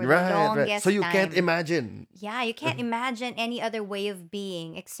life for the Right, right. So longest you can't time. imagine. Yeah, you can't imagine any other way of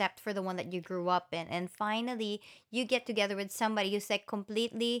being except for the one that you grew up in. And finally, you get together with somebody who's like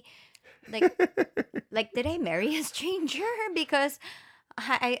completely like did I marry a stranger? Because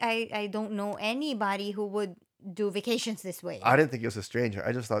I don't know anybody who would do vacations this way. I didn't think he was a stranger.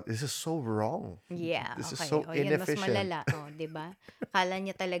 I just thought this is so wrong. Yeah, This is okay. so O yun, mas inefficient. malala. O, di ba? Kala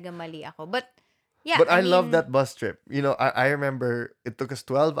niya talaga mali ako. But, yeah, But I I love mean, that bus trip. I remember it took us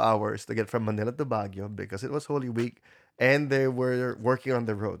 12 hours to get from Manila to Baguio because it was Holy Week and they were working on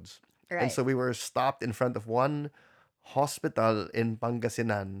the roads. And right. so we were stopped in front of one hospital in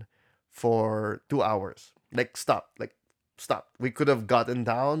Pangasinan for 2 hours. Like, stop. Like, stop. We could have gotten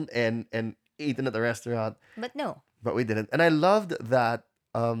down and eaten at the restaurant, But no. but we didn't. And I loved that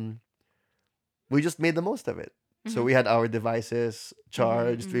um, we just made the most of it. So Mm-hmm. we had our devices Mm-hmm,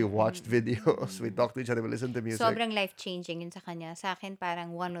 charged, we mm-hmm, watched videos, we mm-hmm. talked to each other, we listened to music. Sobrang life-changing yun sa kanya. Sa akin,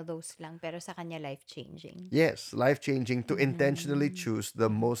 parang one of those lang. Pero sa kanya, life-changing. Yes, life changing to intentionally Mm-hmm. choose the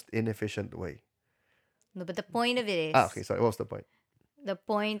most inefficient way. No, but the point of it Ah, okay, is, sorry, what was the point? the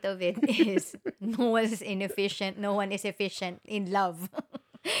point of it is, no one is inefficient, no one is efficient in love.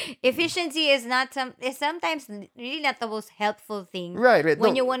 Efficiency is not is sometimes really not the most helpful thing Right, right.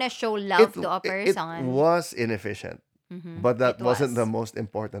 when No, you want to show it love to a it person. was inefficient, but It that wasn't the was most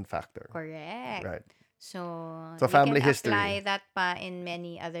important factor. correct. Right. So So we can family history. apply that pa in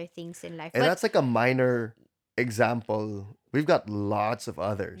many other things in life. And But that's like a minor example. We've got lots of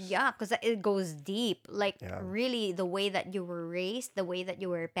others. yeah, because it goes deep. Like Yeah. really, the way that you were raised, the way that you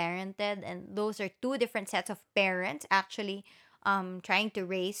were parented, and those are two different sets of parents actually trying to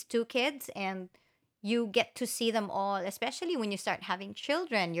raise two kids, and you get to see them all, especially when you start having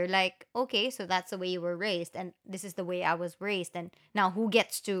children. You're like, okay, so that's the way you were raised, and this is the way I was raised, and now who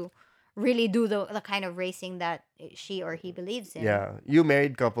gets to really do the kind of raising that she or he believes in? Yeah. You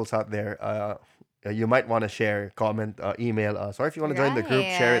married couples out there, you might want to share, comment, email us, or if you want to join the group,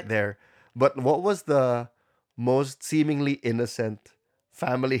 share Right. it there. But what was the most seemingly innocent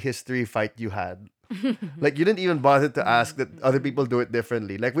family history fight you had? Like you didn't even bother to ask that other people do it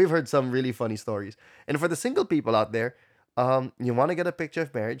differently. Like we've heard some really funny stories. And for the single people out there, you want to get a picture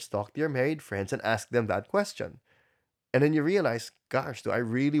of marriage, talk to your married friends and ask them that question. And then you realize, gosh, do I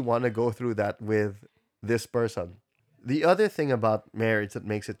really want to go through that with this person? The other thing about marriage that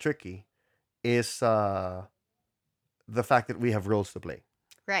makes it tricky is the fact that we have roles to play.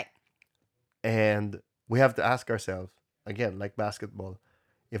 Right. And we have to ask ourselves, again, like basketball,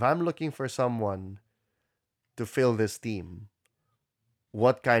 if I'm looking for someone to fill this team,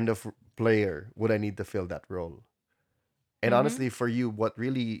 what kind of player would I need to fill that role? And Mm-hmm. honestly, for you, what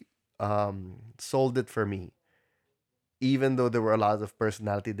really sold it for me, even though there were a lot of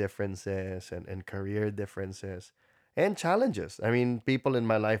personality differences and career differences and challenges. I mean, people in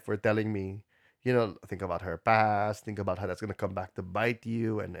my life were telling me, think about her past, think about how that's going to come back to bite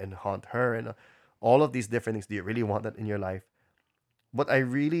you and haunt her and all of these different things. Do you really want that in your life? What I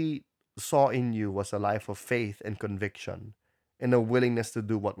really saw in you was a life of faith and conviction and a willingness to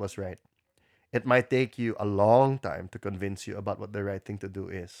do what was right. It might take you a long time to convince you about what the right thing to do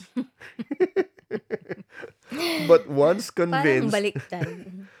is. But once Parang convinced, baliktad.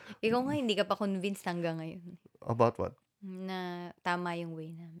 Ikaw nga hindi ka pa convinced hanggang ngayon about what? na tama yung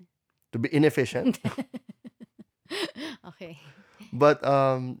way namin. To be inefficient. Okay. But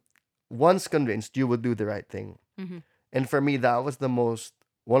once convinced, you would do the right thing. Mhm. And for me, that was the most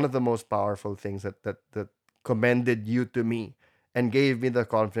one of the most powerful things that commended you to me and gave me the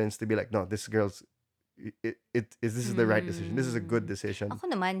confidence to be like, no, this girl's it is this is the right decision. This is a good Mm. decision. Ako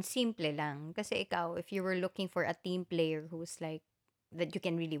naman, simple lang. Kasi ikaw, if you were looking for a team player who's like, that you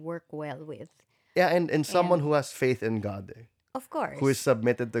can really work well with. Yeah, and someone And, who has faith in God, of who is course.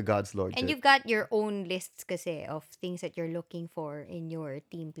 submitted to God's And lordship. you've got your own lists kasi of things that you're looking for in your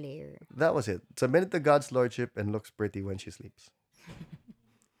team player. That was it. Submitted to God's lordship and looks pretty when she sleeps.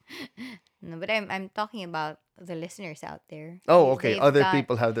 No, but I'm talking about the listeners out there. Oh, okay. They've Other got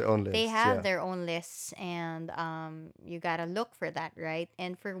people have their own they lists. have Yeah. their own lists, and you gotta look for that, right?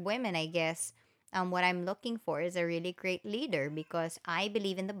 And for women, I guess what I'm looking for is a really great leader because I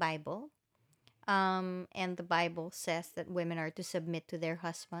believe in the Bible. And the Bible says that women are to submit to their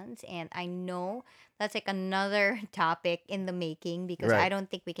husbands, and I know that's like another topic in the making because I Right. don't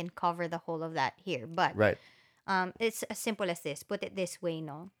think we can cover the whole of that here. But Right. it's as simple as this. Put it this way,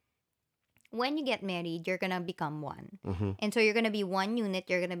 no, when you get married, you're gonna become one. Mm-hmm. And so you're gonna be one unit,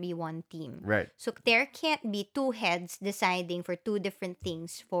 you're gonna be one team. Right. So there can't be two heads deciding for two different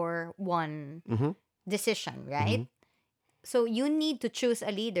things for one Mm-hmm. decision, Mm-hmm. right? So you need to choose a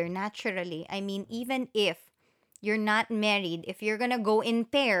leader naturally. I mean, even if you're not married, if you're gonna go in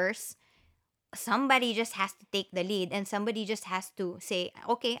pairs, somebody just has to take the lead and somebody just has to say,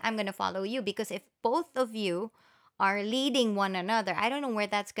 okay, I'm gonna follow you. Because if both of you are leading one another, I don't know where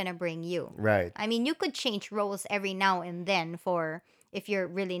that's gonna bring you. Right. I mean, you could change roles every now and then for if you're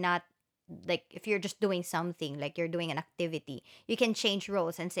really not like if you're just doing something like you're doing an activity, you can change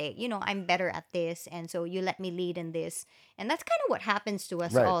roles and say, I'm better at this, and so you let me lead in this. And that's kind of what happens to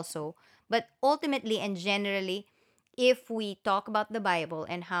us Right. also. But ultimately and generally, if we talk about the Bible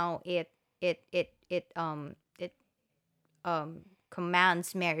and how it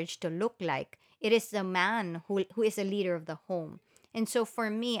commands marriage to look like, it is the man who is a leader of the home. And so for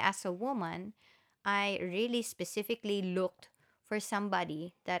me as a woman, I really specifically looked for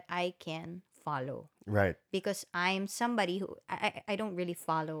somebody that I can follow Right. because I'm somebody who I don't really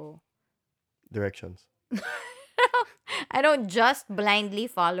follow. Directions. I don't just blindly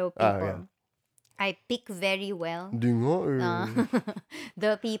follow Ah, yeah. people. I pick very well Hindi nga uh, eh.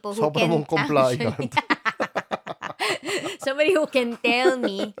 the people who Sobra can mong actually compliant. somebody who can tell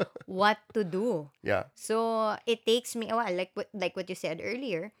me what to do. Yeah. So it takes me a while, like what you said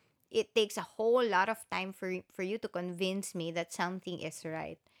earlier. it takes a whole lot of time for you to convince me that something is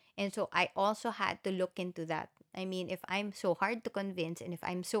right. And so I also had to look into that. I mean, if I'm so hard to convince and if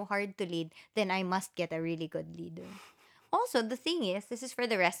I'm so hard to lead, then I must get a really good leader. Also, the thing is, this is for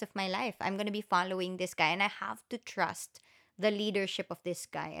the rest of my life. I'm going to be following this guy and I have to trust the leadership of this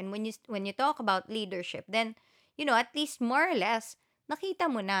guy. And when you talk about leadership, then at least more or less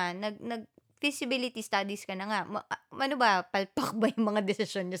nakita mo na, nag feasibility studies ka na nga. Ano ba, palpak ba yung mga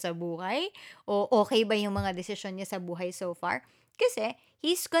desisyon niya sa buhay? O okay ba yung mga desisyon niya sa buhay so far? Kasi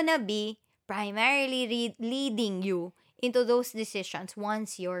he's gonna be primarily leading you into those decisions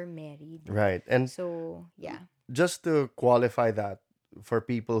once you're married. Right. And So, yeah. just to qualify that for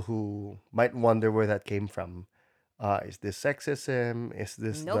people who might wonder where that came from, is this sexism? Is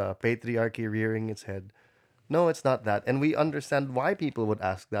this Nope. the patriarchy rearing its head? No, it's not that. And we understand why people would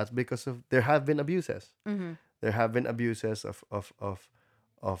ask that because of there have been abuses. Mm-hmm. There have been abuses of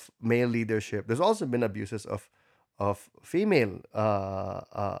male leadership. There's also been abuses of female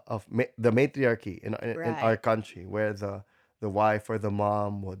the matriarchy in our Right. country, where the wife or the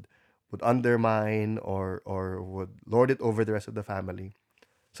mom would undermine or would lord it over the rest of the family.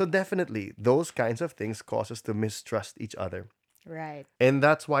 So definitely those kinds of things cause us to mistrust each other. Right. And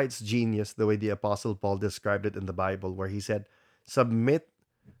that's why it's genius the way the Apostle Paul described it in the Bible, where he said, "Submit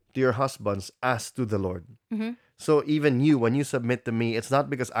to your husbands as to the Lord." Mm-hmm. So even you, when you submit to me, it's not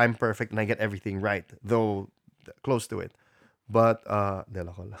because I'm perfect and I get everything right, though close to it. But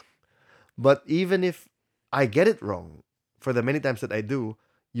dala ko lang. But even if I get it wrong, for the many times that I do,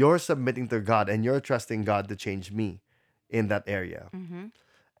 you're submitting to God and you're trusting God to change me in that area. Mm-hmm.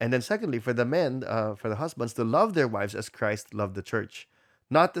 And then secondly, for the men, for the husbands to love their wives as Christ loved the church.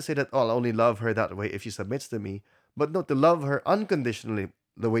 Not to say that, oh, I'll only love her that way if she submits to me, but no, to love her unconditionally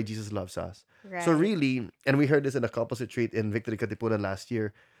the way Jesus loves us. So Right. really, and we heard this in a couples retreat in Victory Katipunan last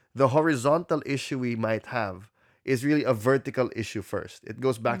year, the horizontal issue we might have is really a vertical issue first. It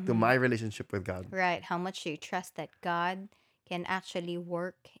goes back to Mm-hmm. my relationship with God. Right. How much do you trust that God can actually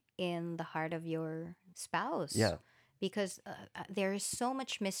work in the heart of your spouse? Yeah. Because there is so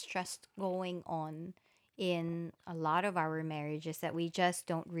much mistrust going on in a lot of our marriages that we just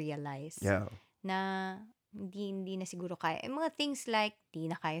don't realize Yeah. na hindi na siguro kaya. Yung mga things like, di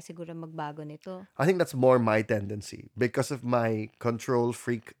na kaya siguro magbago nito. I think that's more my tendency because of my control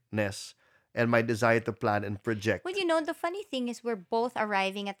freakness and my desire to plan and Well, project. the funny thing is we're both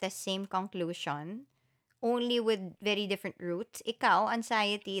arriving at the same conclusion, only with very different routes. Ikaw,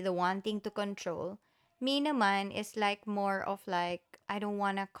 anxiety, the wanting to control. Me naman is like more of like, I don't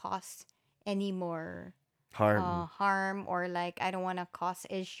want to cause any more Harm. harm, or like I don't want to cause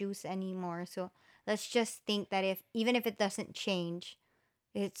issues anymore. So let's just think that if even if it doesn't change,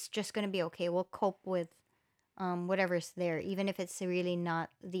 it's just gonna be okay. We'll cope with whatever's there, even if it's really not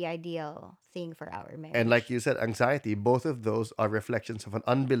the ideal thing for our And like marriage. you said, anxiety, both of those are reflections of an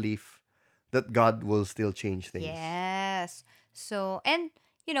unbelief that God will still change things. Yes. So, and,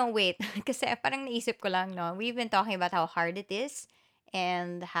 wait, kasi parang naisip ko lang, no? We've been talking about how hard it is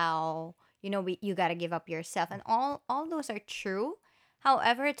and how, you gotta give up yourself. And all those are true.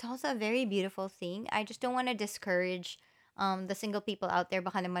 However, it's also a very beautiful thing. I just don't want to discourage the single people out there.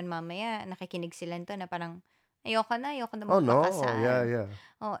 Baka naman mamaya nakikinig sila nito na parang ayoko na Oh no, yeah, magpakasal. yeah.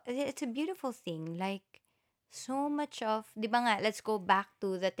 Oh, it's a beautiful thing. Like, so much of, di ba nga, let's go back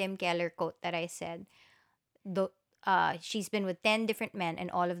to the Tim Keller quote that I said. The She's been with 10 different men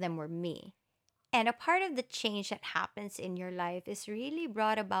and all of them were me. And a part of the change that happens in your life is really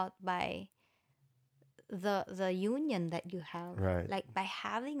brought about by the union that you have. Right. Like by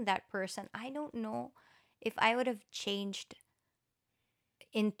having that person, I don't know if I would have changed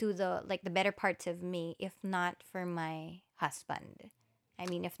into the better parts of me if not for my husband. I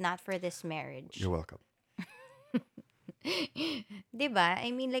mean, if not for this marriage. You're welcome. 'Di ba?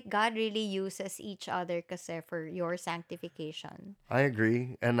 I mean, like, God really uses each other kasi for your sanctification. I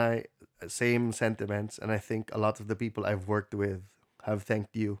agree. And I same sentiments. And I think a lot of the people I've worked with have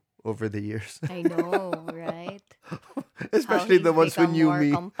thanked you over the years. I know, right? How Especially the he's ones become more who knew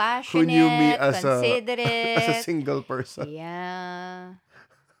me compassionate, as a as a considerate. single person. Yeah.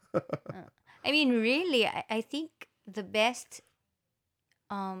 Uh, I mean, really, I think the best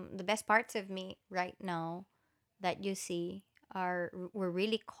parts of me right now that you see were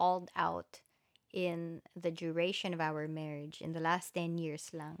really called out in the duration of our marriage in the last 10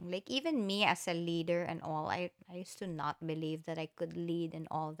 years lang. Like even me as a leader and all, I used to not believe that I could lead and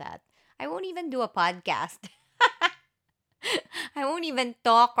all that. I won't even do a podcast. I won't even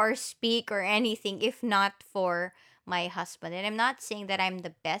talk or speak or anything if not for my husband. And I'm not saying that I'm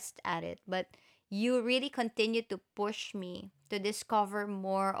the best at it, but you really continue to push me to discover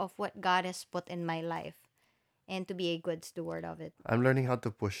more of what God has put in my life and to be a good steward of it. I'm learning how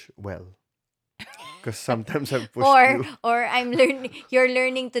to push well because sometimes I've pushed Or you. I'm learning you're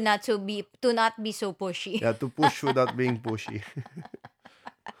learning to not be so pushy. Yeah, to push without being pushy.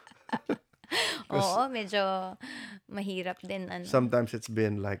 Because Oo, medyo mahirap din ano. sometimes it's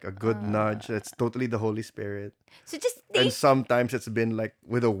been like a good Uh, nudge. It's totally the Holy Spirit. so just And think. sometimes it's been like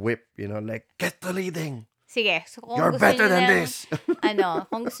with a whip, like, get the leading. Sige, so kung You're gusto better niyo than ng this.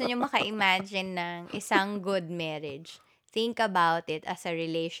 kung gusto niyo maka-imagine ng isang good marriage, think about it as a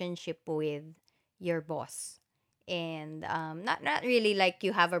relationship with your boss. And not really like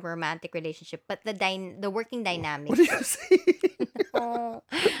you have a romantic relationship, but the working What do dynamics. you say? Oh,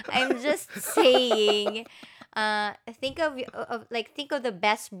 I'm just saying, think of the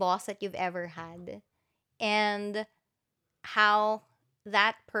best boss that you've ever had, and how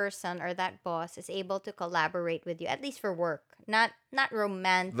that person or that boss is able to collaborate with you, at least for work, not The working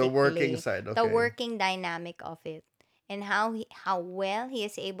romantically, side, the okay. working dynamic of it, and how well he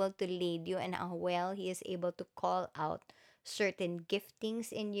is able to lead you, and how well he is able to call out certain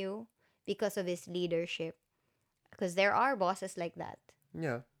giftings in you because of his leadership, because there are bosses like that.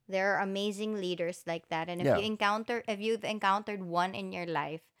 Yeah. There are amazing leaders like that. And Yeah. if you've encountered one in your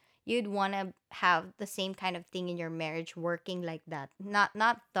life, you'd want to have the same kind of thing in your marriage working like that. Not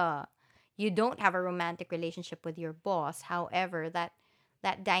the You don't have a romantic relationship with your boss. However, that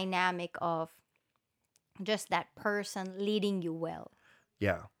dynamic of just that person leading you well.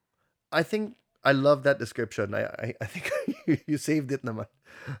 Yeah. I think I love that description. I think you saved it naman.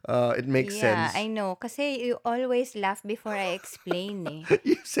 It makes Yeah, I sense. know. Kasi you always laugh before I explain eh.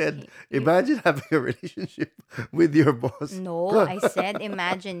 You said, You, imagine having a relationship with your boss. No, I said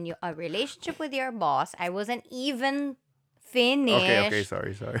imagine you a relationship with your boss. I wasn't even Okay, finished.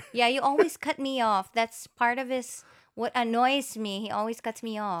 sorry. Yeah, you always cut me off. That's part of his what annoys me. He always cuts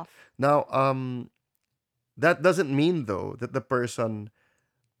me off. Now, that doesn't mean though that the person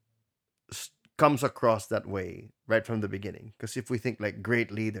comes across that way right from the beginning. Because if we think like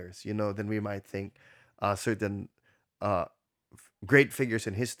great leaders, then we might think certain uh, great figures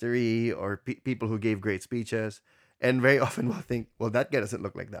in history or people who gave great speeches, and very often we'll think, well, that guy doesn't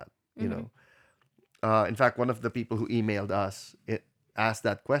look like that. You Mm-hmm. know, in fact, one of the people who emailed us asked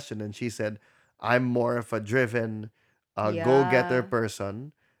that question, and she said, "I'm more of a driven, go-getter Yeah.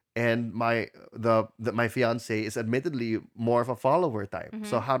 person, and my fiance is admittedly more of a follower type.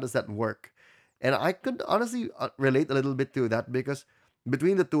 So Mm-hmm. how does that work?" And I could honestly relate a little bit to that because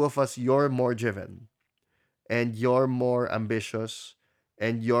between the two of us, you're more driven, and you're more ambitious,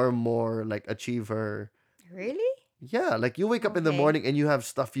 and you're more like achiever. Really? Yeah, like you wake up in the Okay. morning and you have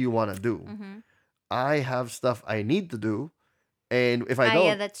stuff you want to do. Mm-hmm. I have stuff I need to do, and if I Ah, yeah,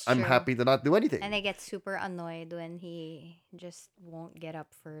 don't, that's I'm true. happy to not do And anything. I get super annoyed when he just won't get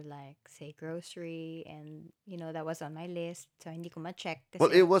up for like say grocery, and that was on my list, so hindi ko ma-check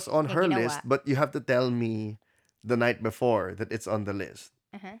Well, it kasi was on niya her list, ginawa. but you have to tell me the night before that it's on the list.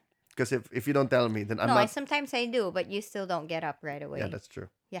 Uh-huh. Because if you don't tell me, then I'm No, not. sometimes I do, but you still don't get up right Yeah, away. that's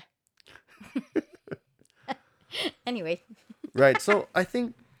true. Yeah. Anyway. Right. So I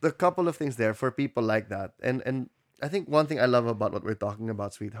think the couple of things there for people like that, and I think one thing I love about what we're talking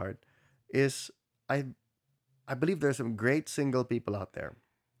about, sweetheart, is I I believe there's some great single people out there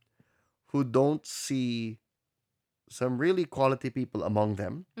who don't see some really quality people among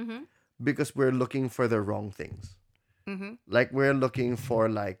them Mm-hmm. because we're looking for the wrong things. Mm-hmm. Like we're looking for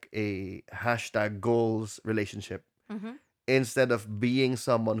like a hashtag goals relationship Mm-hmm. instead of being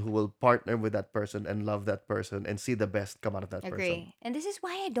someone who will partner with that person and love that person and see the best come out of that person. Agree. And this is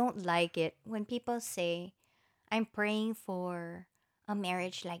why I don't like it when people say, I'm praying for a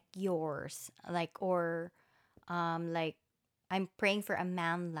marriage like yours. Like I'm praying for a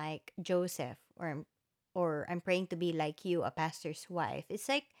man like Joseph, or I'm praying to be like you, a pastor's wife. It's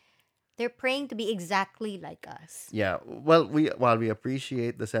like they're praying to be exactly like us. Yeah, well, we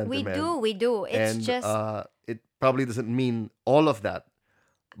appreciate the We sentiment, do, we do. It's and just it probably doesn't mean all of that,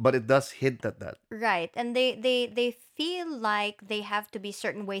 but it does hint at that. right. And they feel like they have to be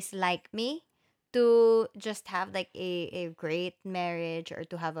certain ways like me to just have like a great marriage, or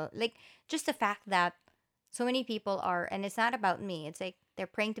to have a like just the fact that so many people are, and it's not about me. It's like they're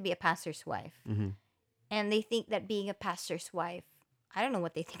praying to be a pastor's wife. Hmm. And they think that being a pastor's wife, I don't know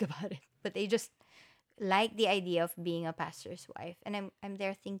what they think about it, but they just like the idea of being a pastor's wife. And I'm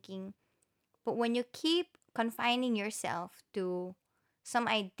there thinking, but when you keep confining yourself to some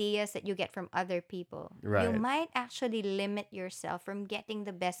ideas that you get from other people, you Right, might actually limit yourself from getting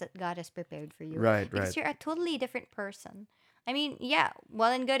the best that God has prepared for you, right, because right. you're a totally different person. I mean, yeah,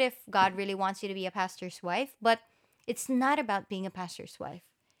 well and good if God really wants you to be a pastor's wife, but it's not about being a pastor's wife.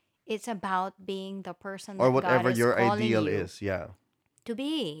 It's about being the person Or that God whatever is your calling ideal you is. Yeah. to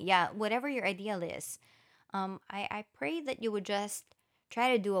be. Yeah, whatever your ideal is. I pray that you would just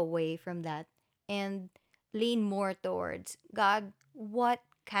try to do away from that and lean more towards God. What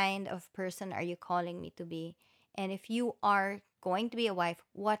kind of person are you calling me to be? And if you are going to be a wife,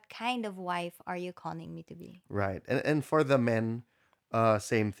 what kind of wife are you calling me to be? Right. And for the men,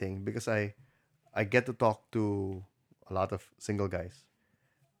 same thing, because I get to talk to a lot of single guys.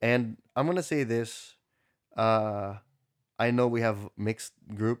 And I'm gonna say this, uh I know we have mixed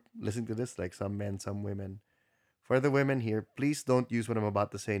group listening to this, like some men, some women. For the women here, please don't use what I'm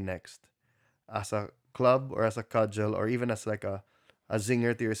about to say next as a club or as a cudgel or even as like a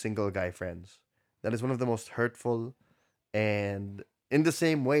zinger to your single guy friends. That is one of the most hurtful, and in the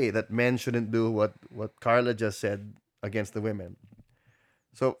same way that men shouldn't do what Carla just said against the women.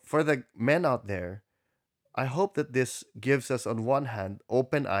 So for the men out there, I hope that this gives us on one hand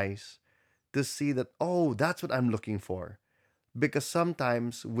open eyes to see that, oh, that's what I'm looking for. Because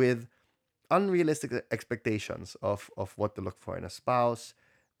sometimes with unrealistic expectations of what to look for in a spouse,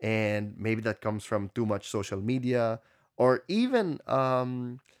 and maybe that comes from too much social media, or even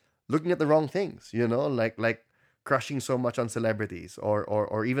looking at the wrong things, like crushing so much on celebrities,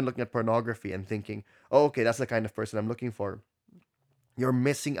 or even looking at pornography and thinking, oh, okay, that's the kind of person I'm looking for. You're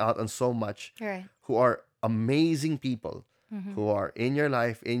missing out on so much, Right. who are amazing people, Mm-hmm. who are in your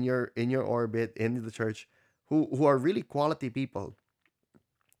life, in your orbit, in the church, who are really quality people,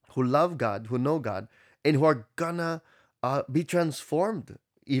 who love God, who know God, and who are gonna be transformed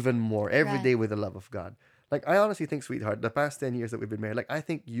even more every Right. day with the love of God. Like, I honestly think, sweetheart, the past 10 years that we've been married, like, I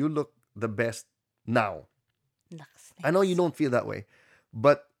think you look the best now. Lux, I know you thanks. don't feel that way,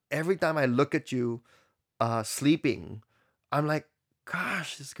 but every time I look at you sleeping, I'm like,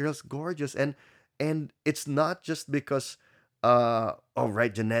 gosh, this girl's gorgeous, and it's not just because, oh,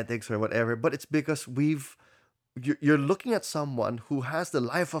 right, genetics or whatever, but it's because you're looking at someone who has the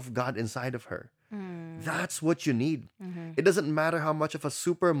life of God inside of her. Mm. That's what you need. Mm-hmm. It doesn't matter how much of a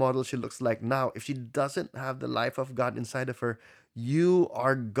supermodel she looks like now. If she doesn't have the life of God inside of her, you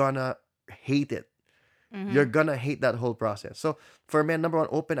are gonna hate it. You're Mm-hmm. gonna hate that whole process. So for men, number one,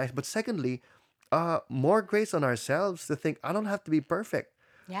 open eyes. But secondly, more grace on ourselves to think I don't have to be perfect.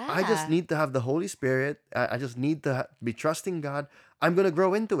 I just Yeah. need to have the Holy Spirit. I just need to be trusting God. I'm gonna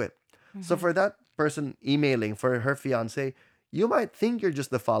grow into it. So Mm-hmm. for that person emailing for her fiance, you might think you're just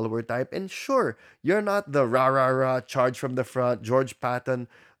the follower type, and sure, you're not the rah rah rah charge from the front George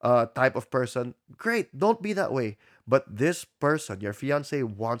Patton type of person. Great, don't be that way. But this person, your fiance,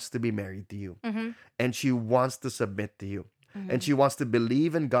 wants to be married to you, Mm-hmm. and she wants to submit to you, and Mm-hmm. she wants to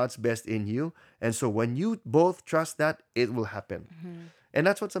believe in God's best in you. And so when you both trust that, it will happen. Mm-hmm. And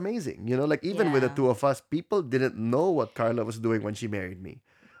that's what's amazing. Like even with the Yeah. two of us, people didn't know what Carla was doing when she married me.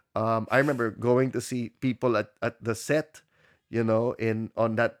 I remember going to see people at the set, in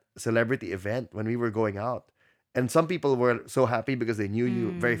on that celebrity event when we were going out. And some people were so happy because they knew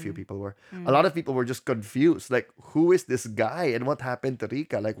you. Very few Mm. people were. A Mm. lot of people were just confused. Like, who is this guy and what happened to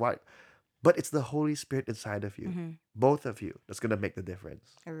Rika? Like, why? But it's the Holy Spirit inside of you, Mm-hmm. both of you, that's going to make the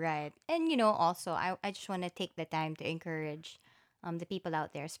difference. Right. And also I just want to take the time to encourage the people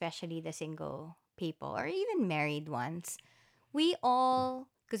out there, especially the single people or even married ones. We all,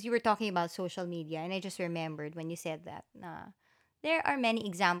 because you were talking about social media, and I just remembered when you said that. There are many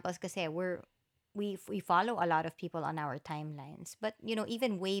examples because we follow a lot of people on our timelines. But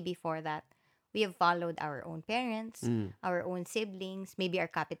even way before that, we have followed our own parents, Mm. our own siblings, maybe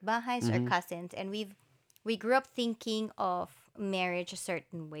our kapitbahays or Mm-hmm. cousins, and we grew up thinking of marriage a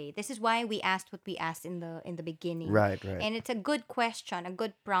certain way. This is why we asked what we asked in the beginning. Right, right. And it's a good question, a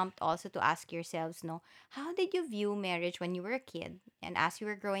good prompt also to ask yourselves, no, how did you view marriage when you were a kid and as you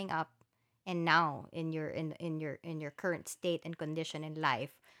were growing up and now in your current state and condition in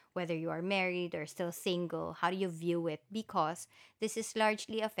life, whether you are married or still single, how do you view it? Because this is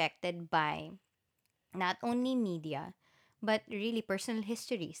largely affected by not only media but really personal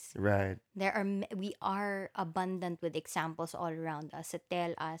histories. Right. We are abundant with examples all around us that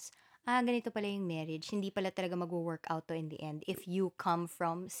tell us, ganito pala yung marriage. Hindi pala talaga mag-work out to in the end. If you come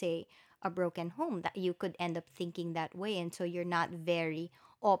from, say, a broken home, that you could end up thinking that way. And so you're not very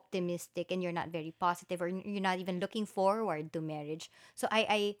optimistic and you're not very positive or you're not even looking forward to marriage. So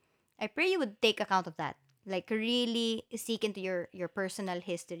I pray you would take account of that. Like really seek into your personal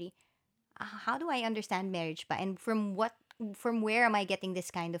history. How do I understand marriage pa? And from where am I getting this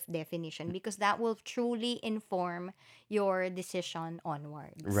kind of definition? Because that will truly inform your decision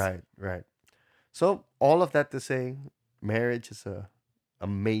onwards. Right, right. So all of that to say, Marriage is a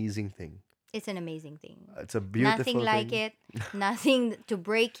amazing thing. It's an amazing thing. It's a Nothing beautiful like thing. it. Nothing to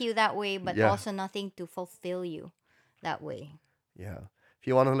break you that way, but Yeah, also nothing to fulfill you that way. yeah. If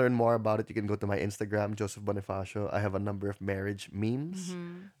you want to learn more about it, you can go to my Instagram, Joseph Bonifacio. I have a number of marriage memes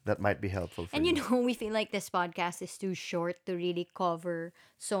Hmm. that might be helpful for And you you. know, we feel like this podcast is too short to really cover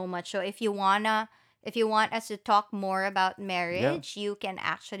so much. So if you want us to talk more about Yeah, marriage, you can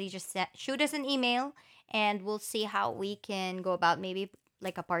actually just shoot us an email, and we'll see how we can go about maybe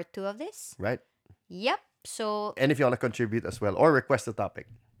like a part two of this. right. Yep. So And if you want to contribute as well or request a topic.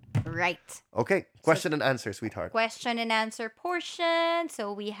 right. Okay, So question and answer, sweetheart. question and answer portion. So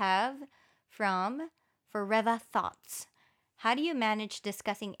we have from Forever Thoughts. How do you manage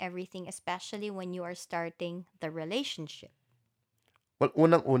discussing everything, especially when you are starting the relationship? Well,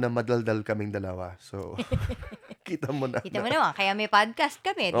 unang-una, madaldal kaming dalawa. So, kita mo na Kita na. mo naman, kaya may podcast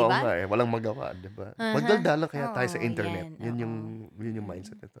kami, di Oo ba? nga eh, walang magawa, di ba? Uh-huh. Magdaldalan kaya tayo sa Oo, internet. yan. Yun yung, Oo. yun yung Mm.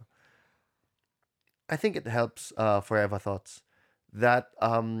 mindset nito. I think it helps Forever Thoughts that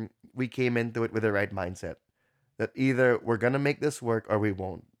we came into it with the right mindset. That either we're gonna make this work or we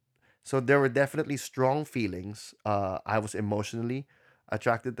won't. So there were definitely strong feelings. I was emotionally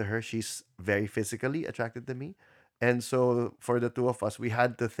attracted to her. She's very physically attracted to me. And so for the two of us, we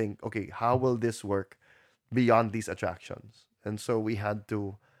had to think, okay, how will this work beyond these attractions? And so we had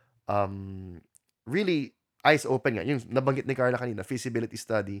to um, really eyes open nga. Yung nabanggit ni Carla kanina, feasibility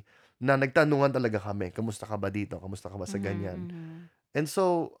study, na nagtanungan talaga kami, kamusta ka ba dito? Kamusta ka ba sa ganyan? Mhm, And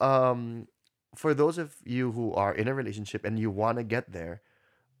so, for those of you who are in a relationship and you want to get there,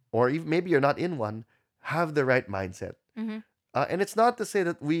 or even maybe you're not in one, have the right mindset. mhm. Mhm. And it's not to say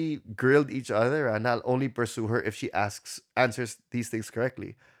that we grilled each other and I'll only pursue her if she answers these things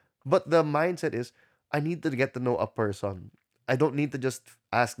correctly. But the mindset is, I need to get to know a person. I don't need to just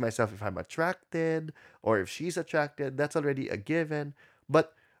ask myself if I'm attracted or if she's attracted. That's already a given.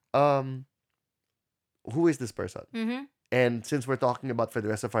 But um, who is this person? Mhm. And since we're talking about for the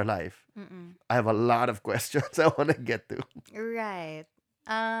rest of our life, Mm-mm. I have a lot of questions I want to get to. Right.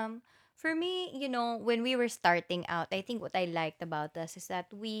 Um, for me, you know, when we were starting out, I think what I liked about us is that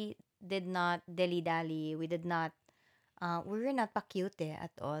we did not dilly-dally. We did not we were not pa cute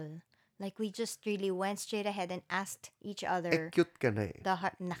at all. Like we just really went straight ahead and asked each Eh, other cute ka na eh. the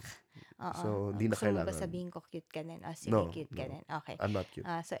heart. Nak. Oo. So, di na Gusto mo ba kailangan. sabihin ko cute ka din? Oh, sige, No, cute ka no. din. Okay. I'm not cute.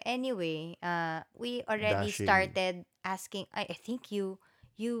 So anyway, we already Dashing. started asking. I think you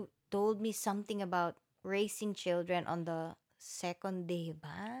told me something about raising children on the second day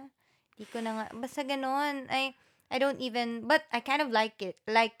ba? Di ko na nga, basta ganon. I don't even, but I kind of liked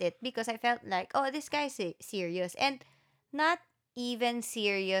it because I felt like, oh, this guy's serious. And not even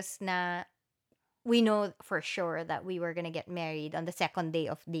serious na we know for sure that we were gonna get married on the second day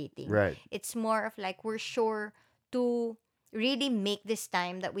of dating. Right, It's more of like we're sure to really make this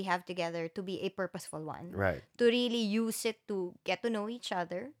time that we have together to be a purposeful one. right, To really use it to get to know each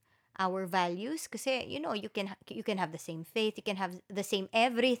other, our values. Kasi, you know, you can have the same faith, you can have the same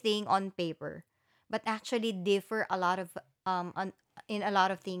everything on paper, but actually differ a lot of in a lot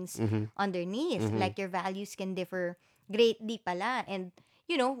of things Mm-hmm. underneath. Mm-hmm. Like your values can differ greatly pala. And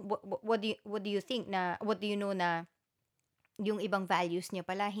you know, what do you think na what do you know na yung ibang values niya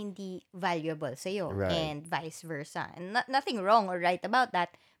pala hindi valuable sa Right, and vice versa. And nothing wrong or right about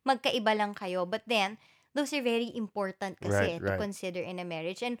that. Magkaiba lang kayo. But then, those are very important right, kasi to right. consider in a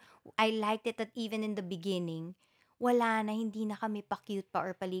marriage. And I liked it that even in the beginning, wala na, hindi na kami pa-cute pa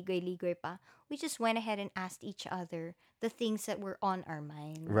or paligoy-ligoy pa. We just went ahead and asked each other the things that were on our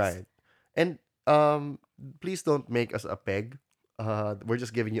minds. Right. And please don't make us a peg. We're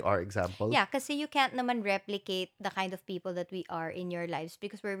just giving you our example. Yeah, kasi you can't naman replicate the kind of people that we are in your lives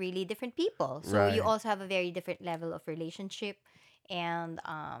because we're really different people. So you Right. also have a very different level of relationship and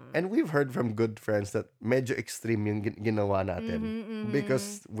And we've heard from good friends that medyo extreme yung ginawa natin. mhm, mhm.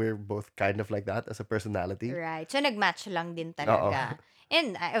 Because we're both kind of like that as a personality. Right. So nagmatch lang din Oo. talaga.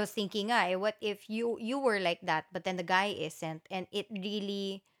 And I was thinking nga, what if you were like that but then the guy isn't, and it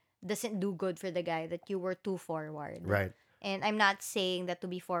really doesn't do good for the guy that you were too forward. Right. And I'm not saying that to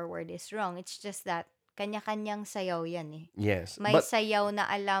be forward is wrong. It's just that kanya-kanyang sayaw yan eh. Yes. May But sayaw na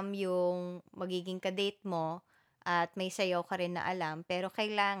alam yung magiging kadate mo at may sayaw ka rin na alam, pero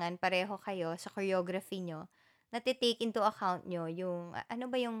kailangan pareho kayo sa choreography nyo na take into account nyo yung ano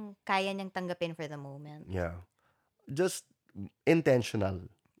ba yung kaya niyang tanggapin for the moment. yeah, just intentional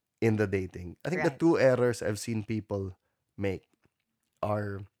in the dating. I think the Right. two errors I've seen people make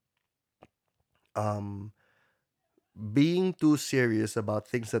are um being too serious about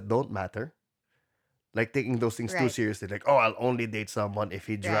things that don't matter like taking those things too Right. seriously. Like, oh, I'll only date someone if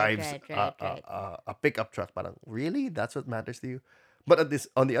he Right. drives Right. Right. Right. a pickup truck. Parang, really? That's what matters to you? But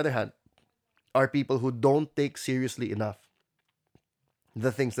on the other hand, are people who don't take seriously enough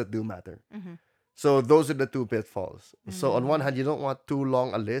the things that do matter. Mm-hmm. So those are the two pitfalls. So on one Mm-hmm. hand, you don't want too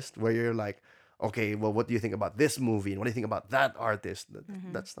long a list where you're like, okay, well, what do you think about this movie? And what do you think about that artist?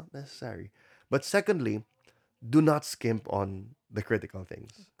 Mm-hmm. That's not necessary. But secondly, do not skimp on the critical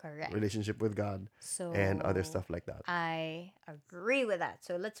things, Correct. relationship with God, and other So stuff like that. I agree with that.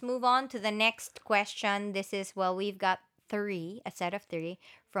 So let's move on to the next question. This is, well, we've got three, a set of three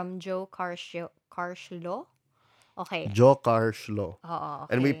from Joe Carshlo. Okay. Jokar Shlo. Oh,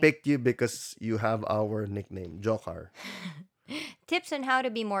 And we okay. picked you because you have our nickname, Jokar. Tips on how to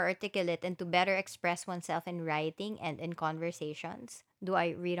be more articulate and to better express oneself in writing and in conversations. Do I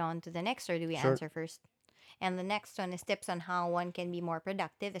read on to the next or do we Sure. answer first? And the next one is tips on how one can be more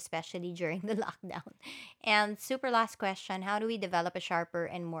productive, especially during the lockdown. And super last question, how do we develop a sharper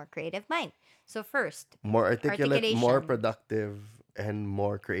and more creative mind? So, first, More articulate, more articulation. productive, and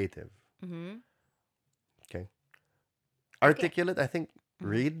more creative. Mm-hmm. Okay. Okay. Articulate, I think,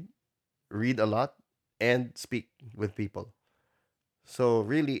 Mm-hmm. read a lot, and speak with people. So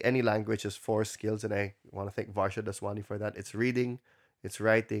really, any language is four skills, and I want to thank Varsha Daswani for that. It's reading, it's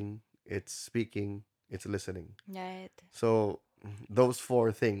writing, it's speaking, it's listening. Right. So those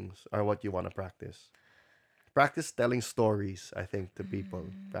four things are what you want to practice. Practice telling stories, I think, to people.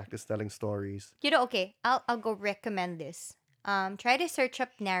 Mm. Practice telling stories. Okay, I'll go recommend this. Try to search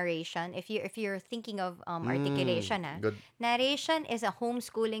up narration if you're thinking of articulation. Good. Narration is a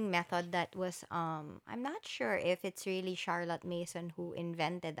homeschooling method that was I'm not sure if it's really Charlotte Mason who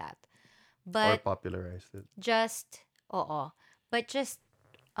invented that, Or but popularized it. just oo, but just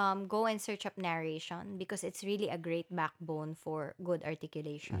go and search up narration because it's really a great backbone for good Mm-hmm.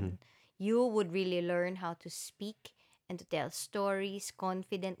 articulation. You would really learn how to speak and to tell stories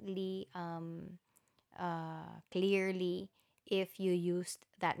confidently, clearly, if you used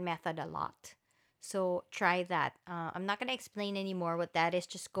that method a lot. So try that. I'm not gonna explain anymore what that is.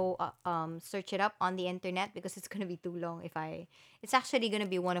 Just go search it up on the internet because it's gonna be too long. If I, it's actually gonna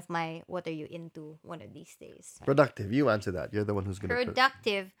be one of my "What are you into?" one of these days. Productive. You answer that. You're the one who's gonna.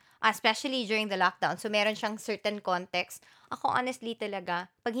 Productive, especially during the lockdown. So, meron siyang certain context. Ako, honestly talaga,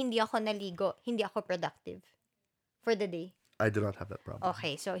 pag hindi ako naligo, hindi ako productive for the day. I do not have that problem.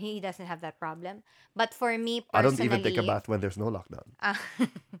 Okay, so he doesn't have that problem. But for me I don't even take a personally, bath when there's no lockdown, uh,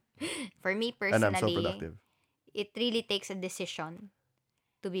 for me and I'm so personally, productive. it really takes a decision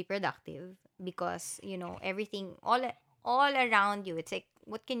to be productive because, everything, all around you, it's like,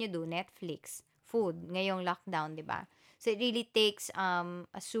 what can you do? Netflix, food, ngayong lockdown, di ba? So it really takes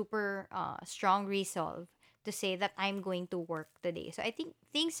a super strong resolve to say that I'm going to work today. So I think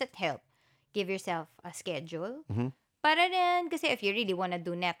things that help, give yourself a schedule. Mm-hmm. Para rin, kasi if you really wanna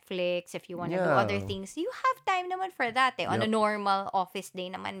do Netflix, if you wanna do other Yeah. things, you have time naman for that eh. On a Yep. normal office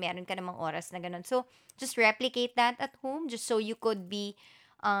day naman, meron ka namang oras na ganun. So, just replicate that at home just so you could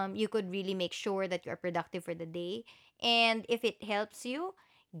really make sure that you are productive for the day. And if it helps you,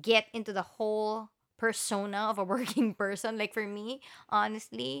 get into the whole persona of a working person. Like for me,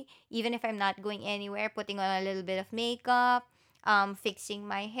 honestly, even if I'm not going anywhere, putting on a little bit of makeup, fixing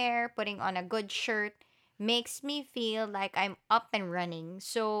my hair, putting on a good shirt, makes me feel like I'm up and running.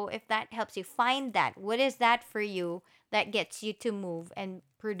 So if that helps you find that, what is that for you that gets you to move and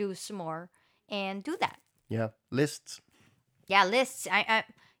produce more and do that? Yeah. Lists. Yeah, lists.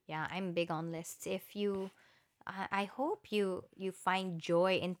 Yeah, I'm big on lists. If you I hope you find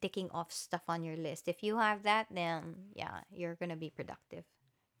joy in ticking off stuff on your list. If you have that, then yeah, you're going to be productive.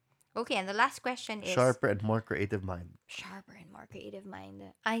 Okay, and the last question is Sharper and more creative mind. sharper and more creative mind.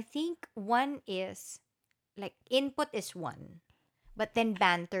 I think one is like input is one, but then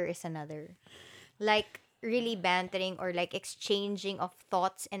banter is another. Like really bantering or like exchanging of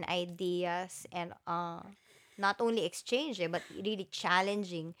thoughts and ideas and not only exchange it but really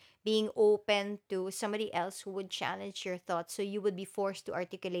challenging, being open to somebody else who would challenge your thoughts so you would be forced to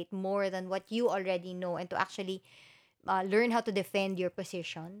articulate more than what you already know and to actually learn how to defend your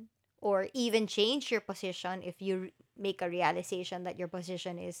position or even change your position if you make a realization that your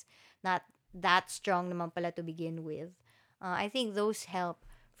position is not that strong naman pala to begin with. I think those help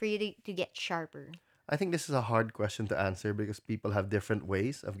for you to get sharper. I think this is a hard question to answer because people have different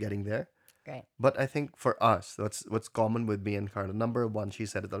ways of getting there. Right. But I think for us, what's common with me and Carla. Number one, she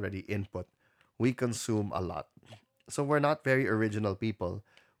said it already. Input. We consume a lot, so we're not very original people.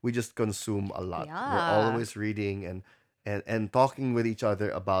 We just consume a lot. We're Yeah. always reading and talking with each other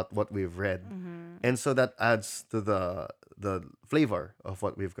about what we've read, Mm-hmm. and so that adds to the flavor of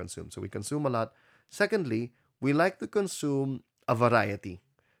what we've consumed. So we consume a lot. Secondly, we like to consume a variety.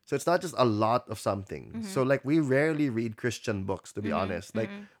 So it's not just a lot of something. So Mhm. like we rarely read Christian books, to be Mhm. honest. Like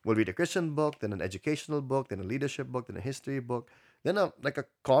Mhm. we'll read a Christian book, then an educational book, then a leadership book, then a history book, then a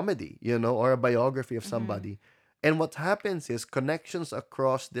comedy, or a biography of Mhm. somebody. And what happens is connections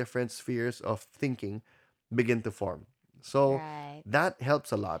across different spheres of thinking begin to form. So Right. that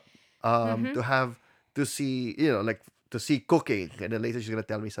helps a lot. Mhm. To see, like to see cooking, and then later she's gonna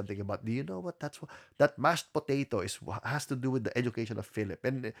tell me something about. Do you know what that mashed potato has to do with the education of Philip?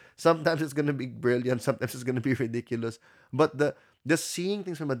 And sometimes it's gonna be brilliant, sometimes it's gonna be ridiculous. But the seeing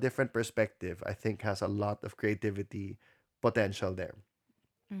things from a different perspective, I think, has a lot of creativity potential there.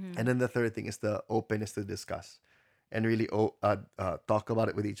 And Mhm. then the third thing is the openness to discuss and really talk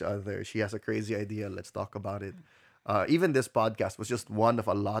about it with each other. She has a crazy idea. Let's talk about it. Even this podcast was just one of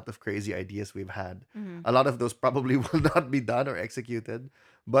a lot of crazy ideas we've had. Mhm. A lot of those probably will not be done or executed,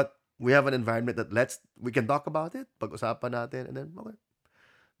 but we have an environment that we can talk about it, pag-usapan natin, and then okay,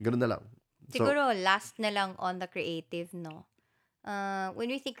 ganun na lang. So Siguro last na lang on the creative, no? When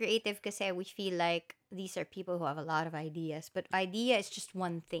we think creative kasi we feel like these are people who have a lot of ideas, but idea is just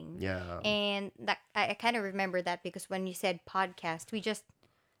one thing. yeah, And that I kind of remember that because when you said podcast, we just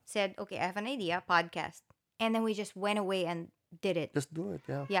said, okay, I have an idea, podcast. And then we just went away and did it. just do it.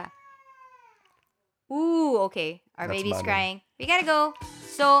 Yeah, Yeah. Ooh, okay. Our that's baby's manong. crying. We gotta go.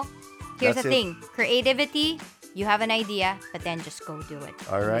 So, here's the That's it. thing creativity, you have an idea, but then just go do it.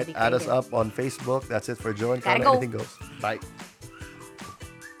 All And you'll right, be add us creative. up on Facebook. That's it for Joe and Gotta Carla. go. Anything goes. Bye.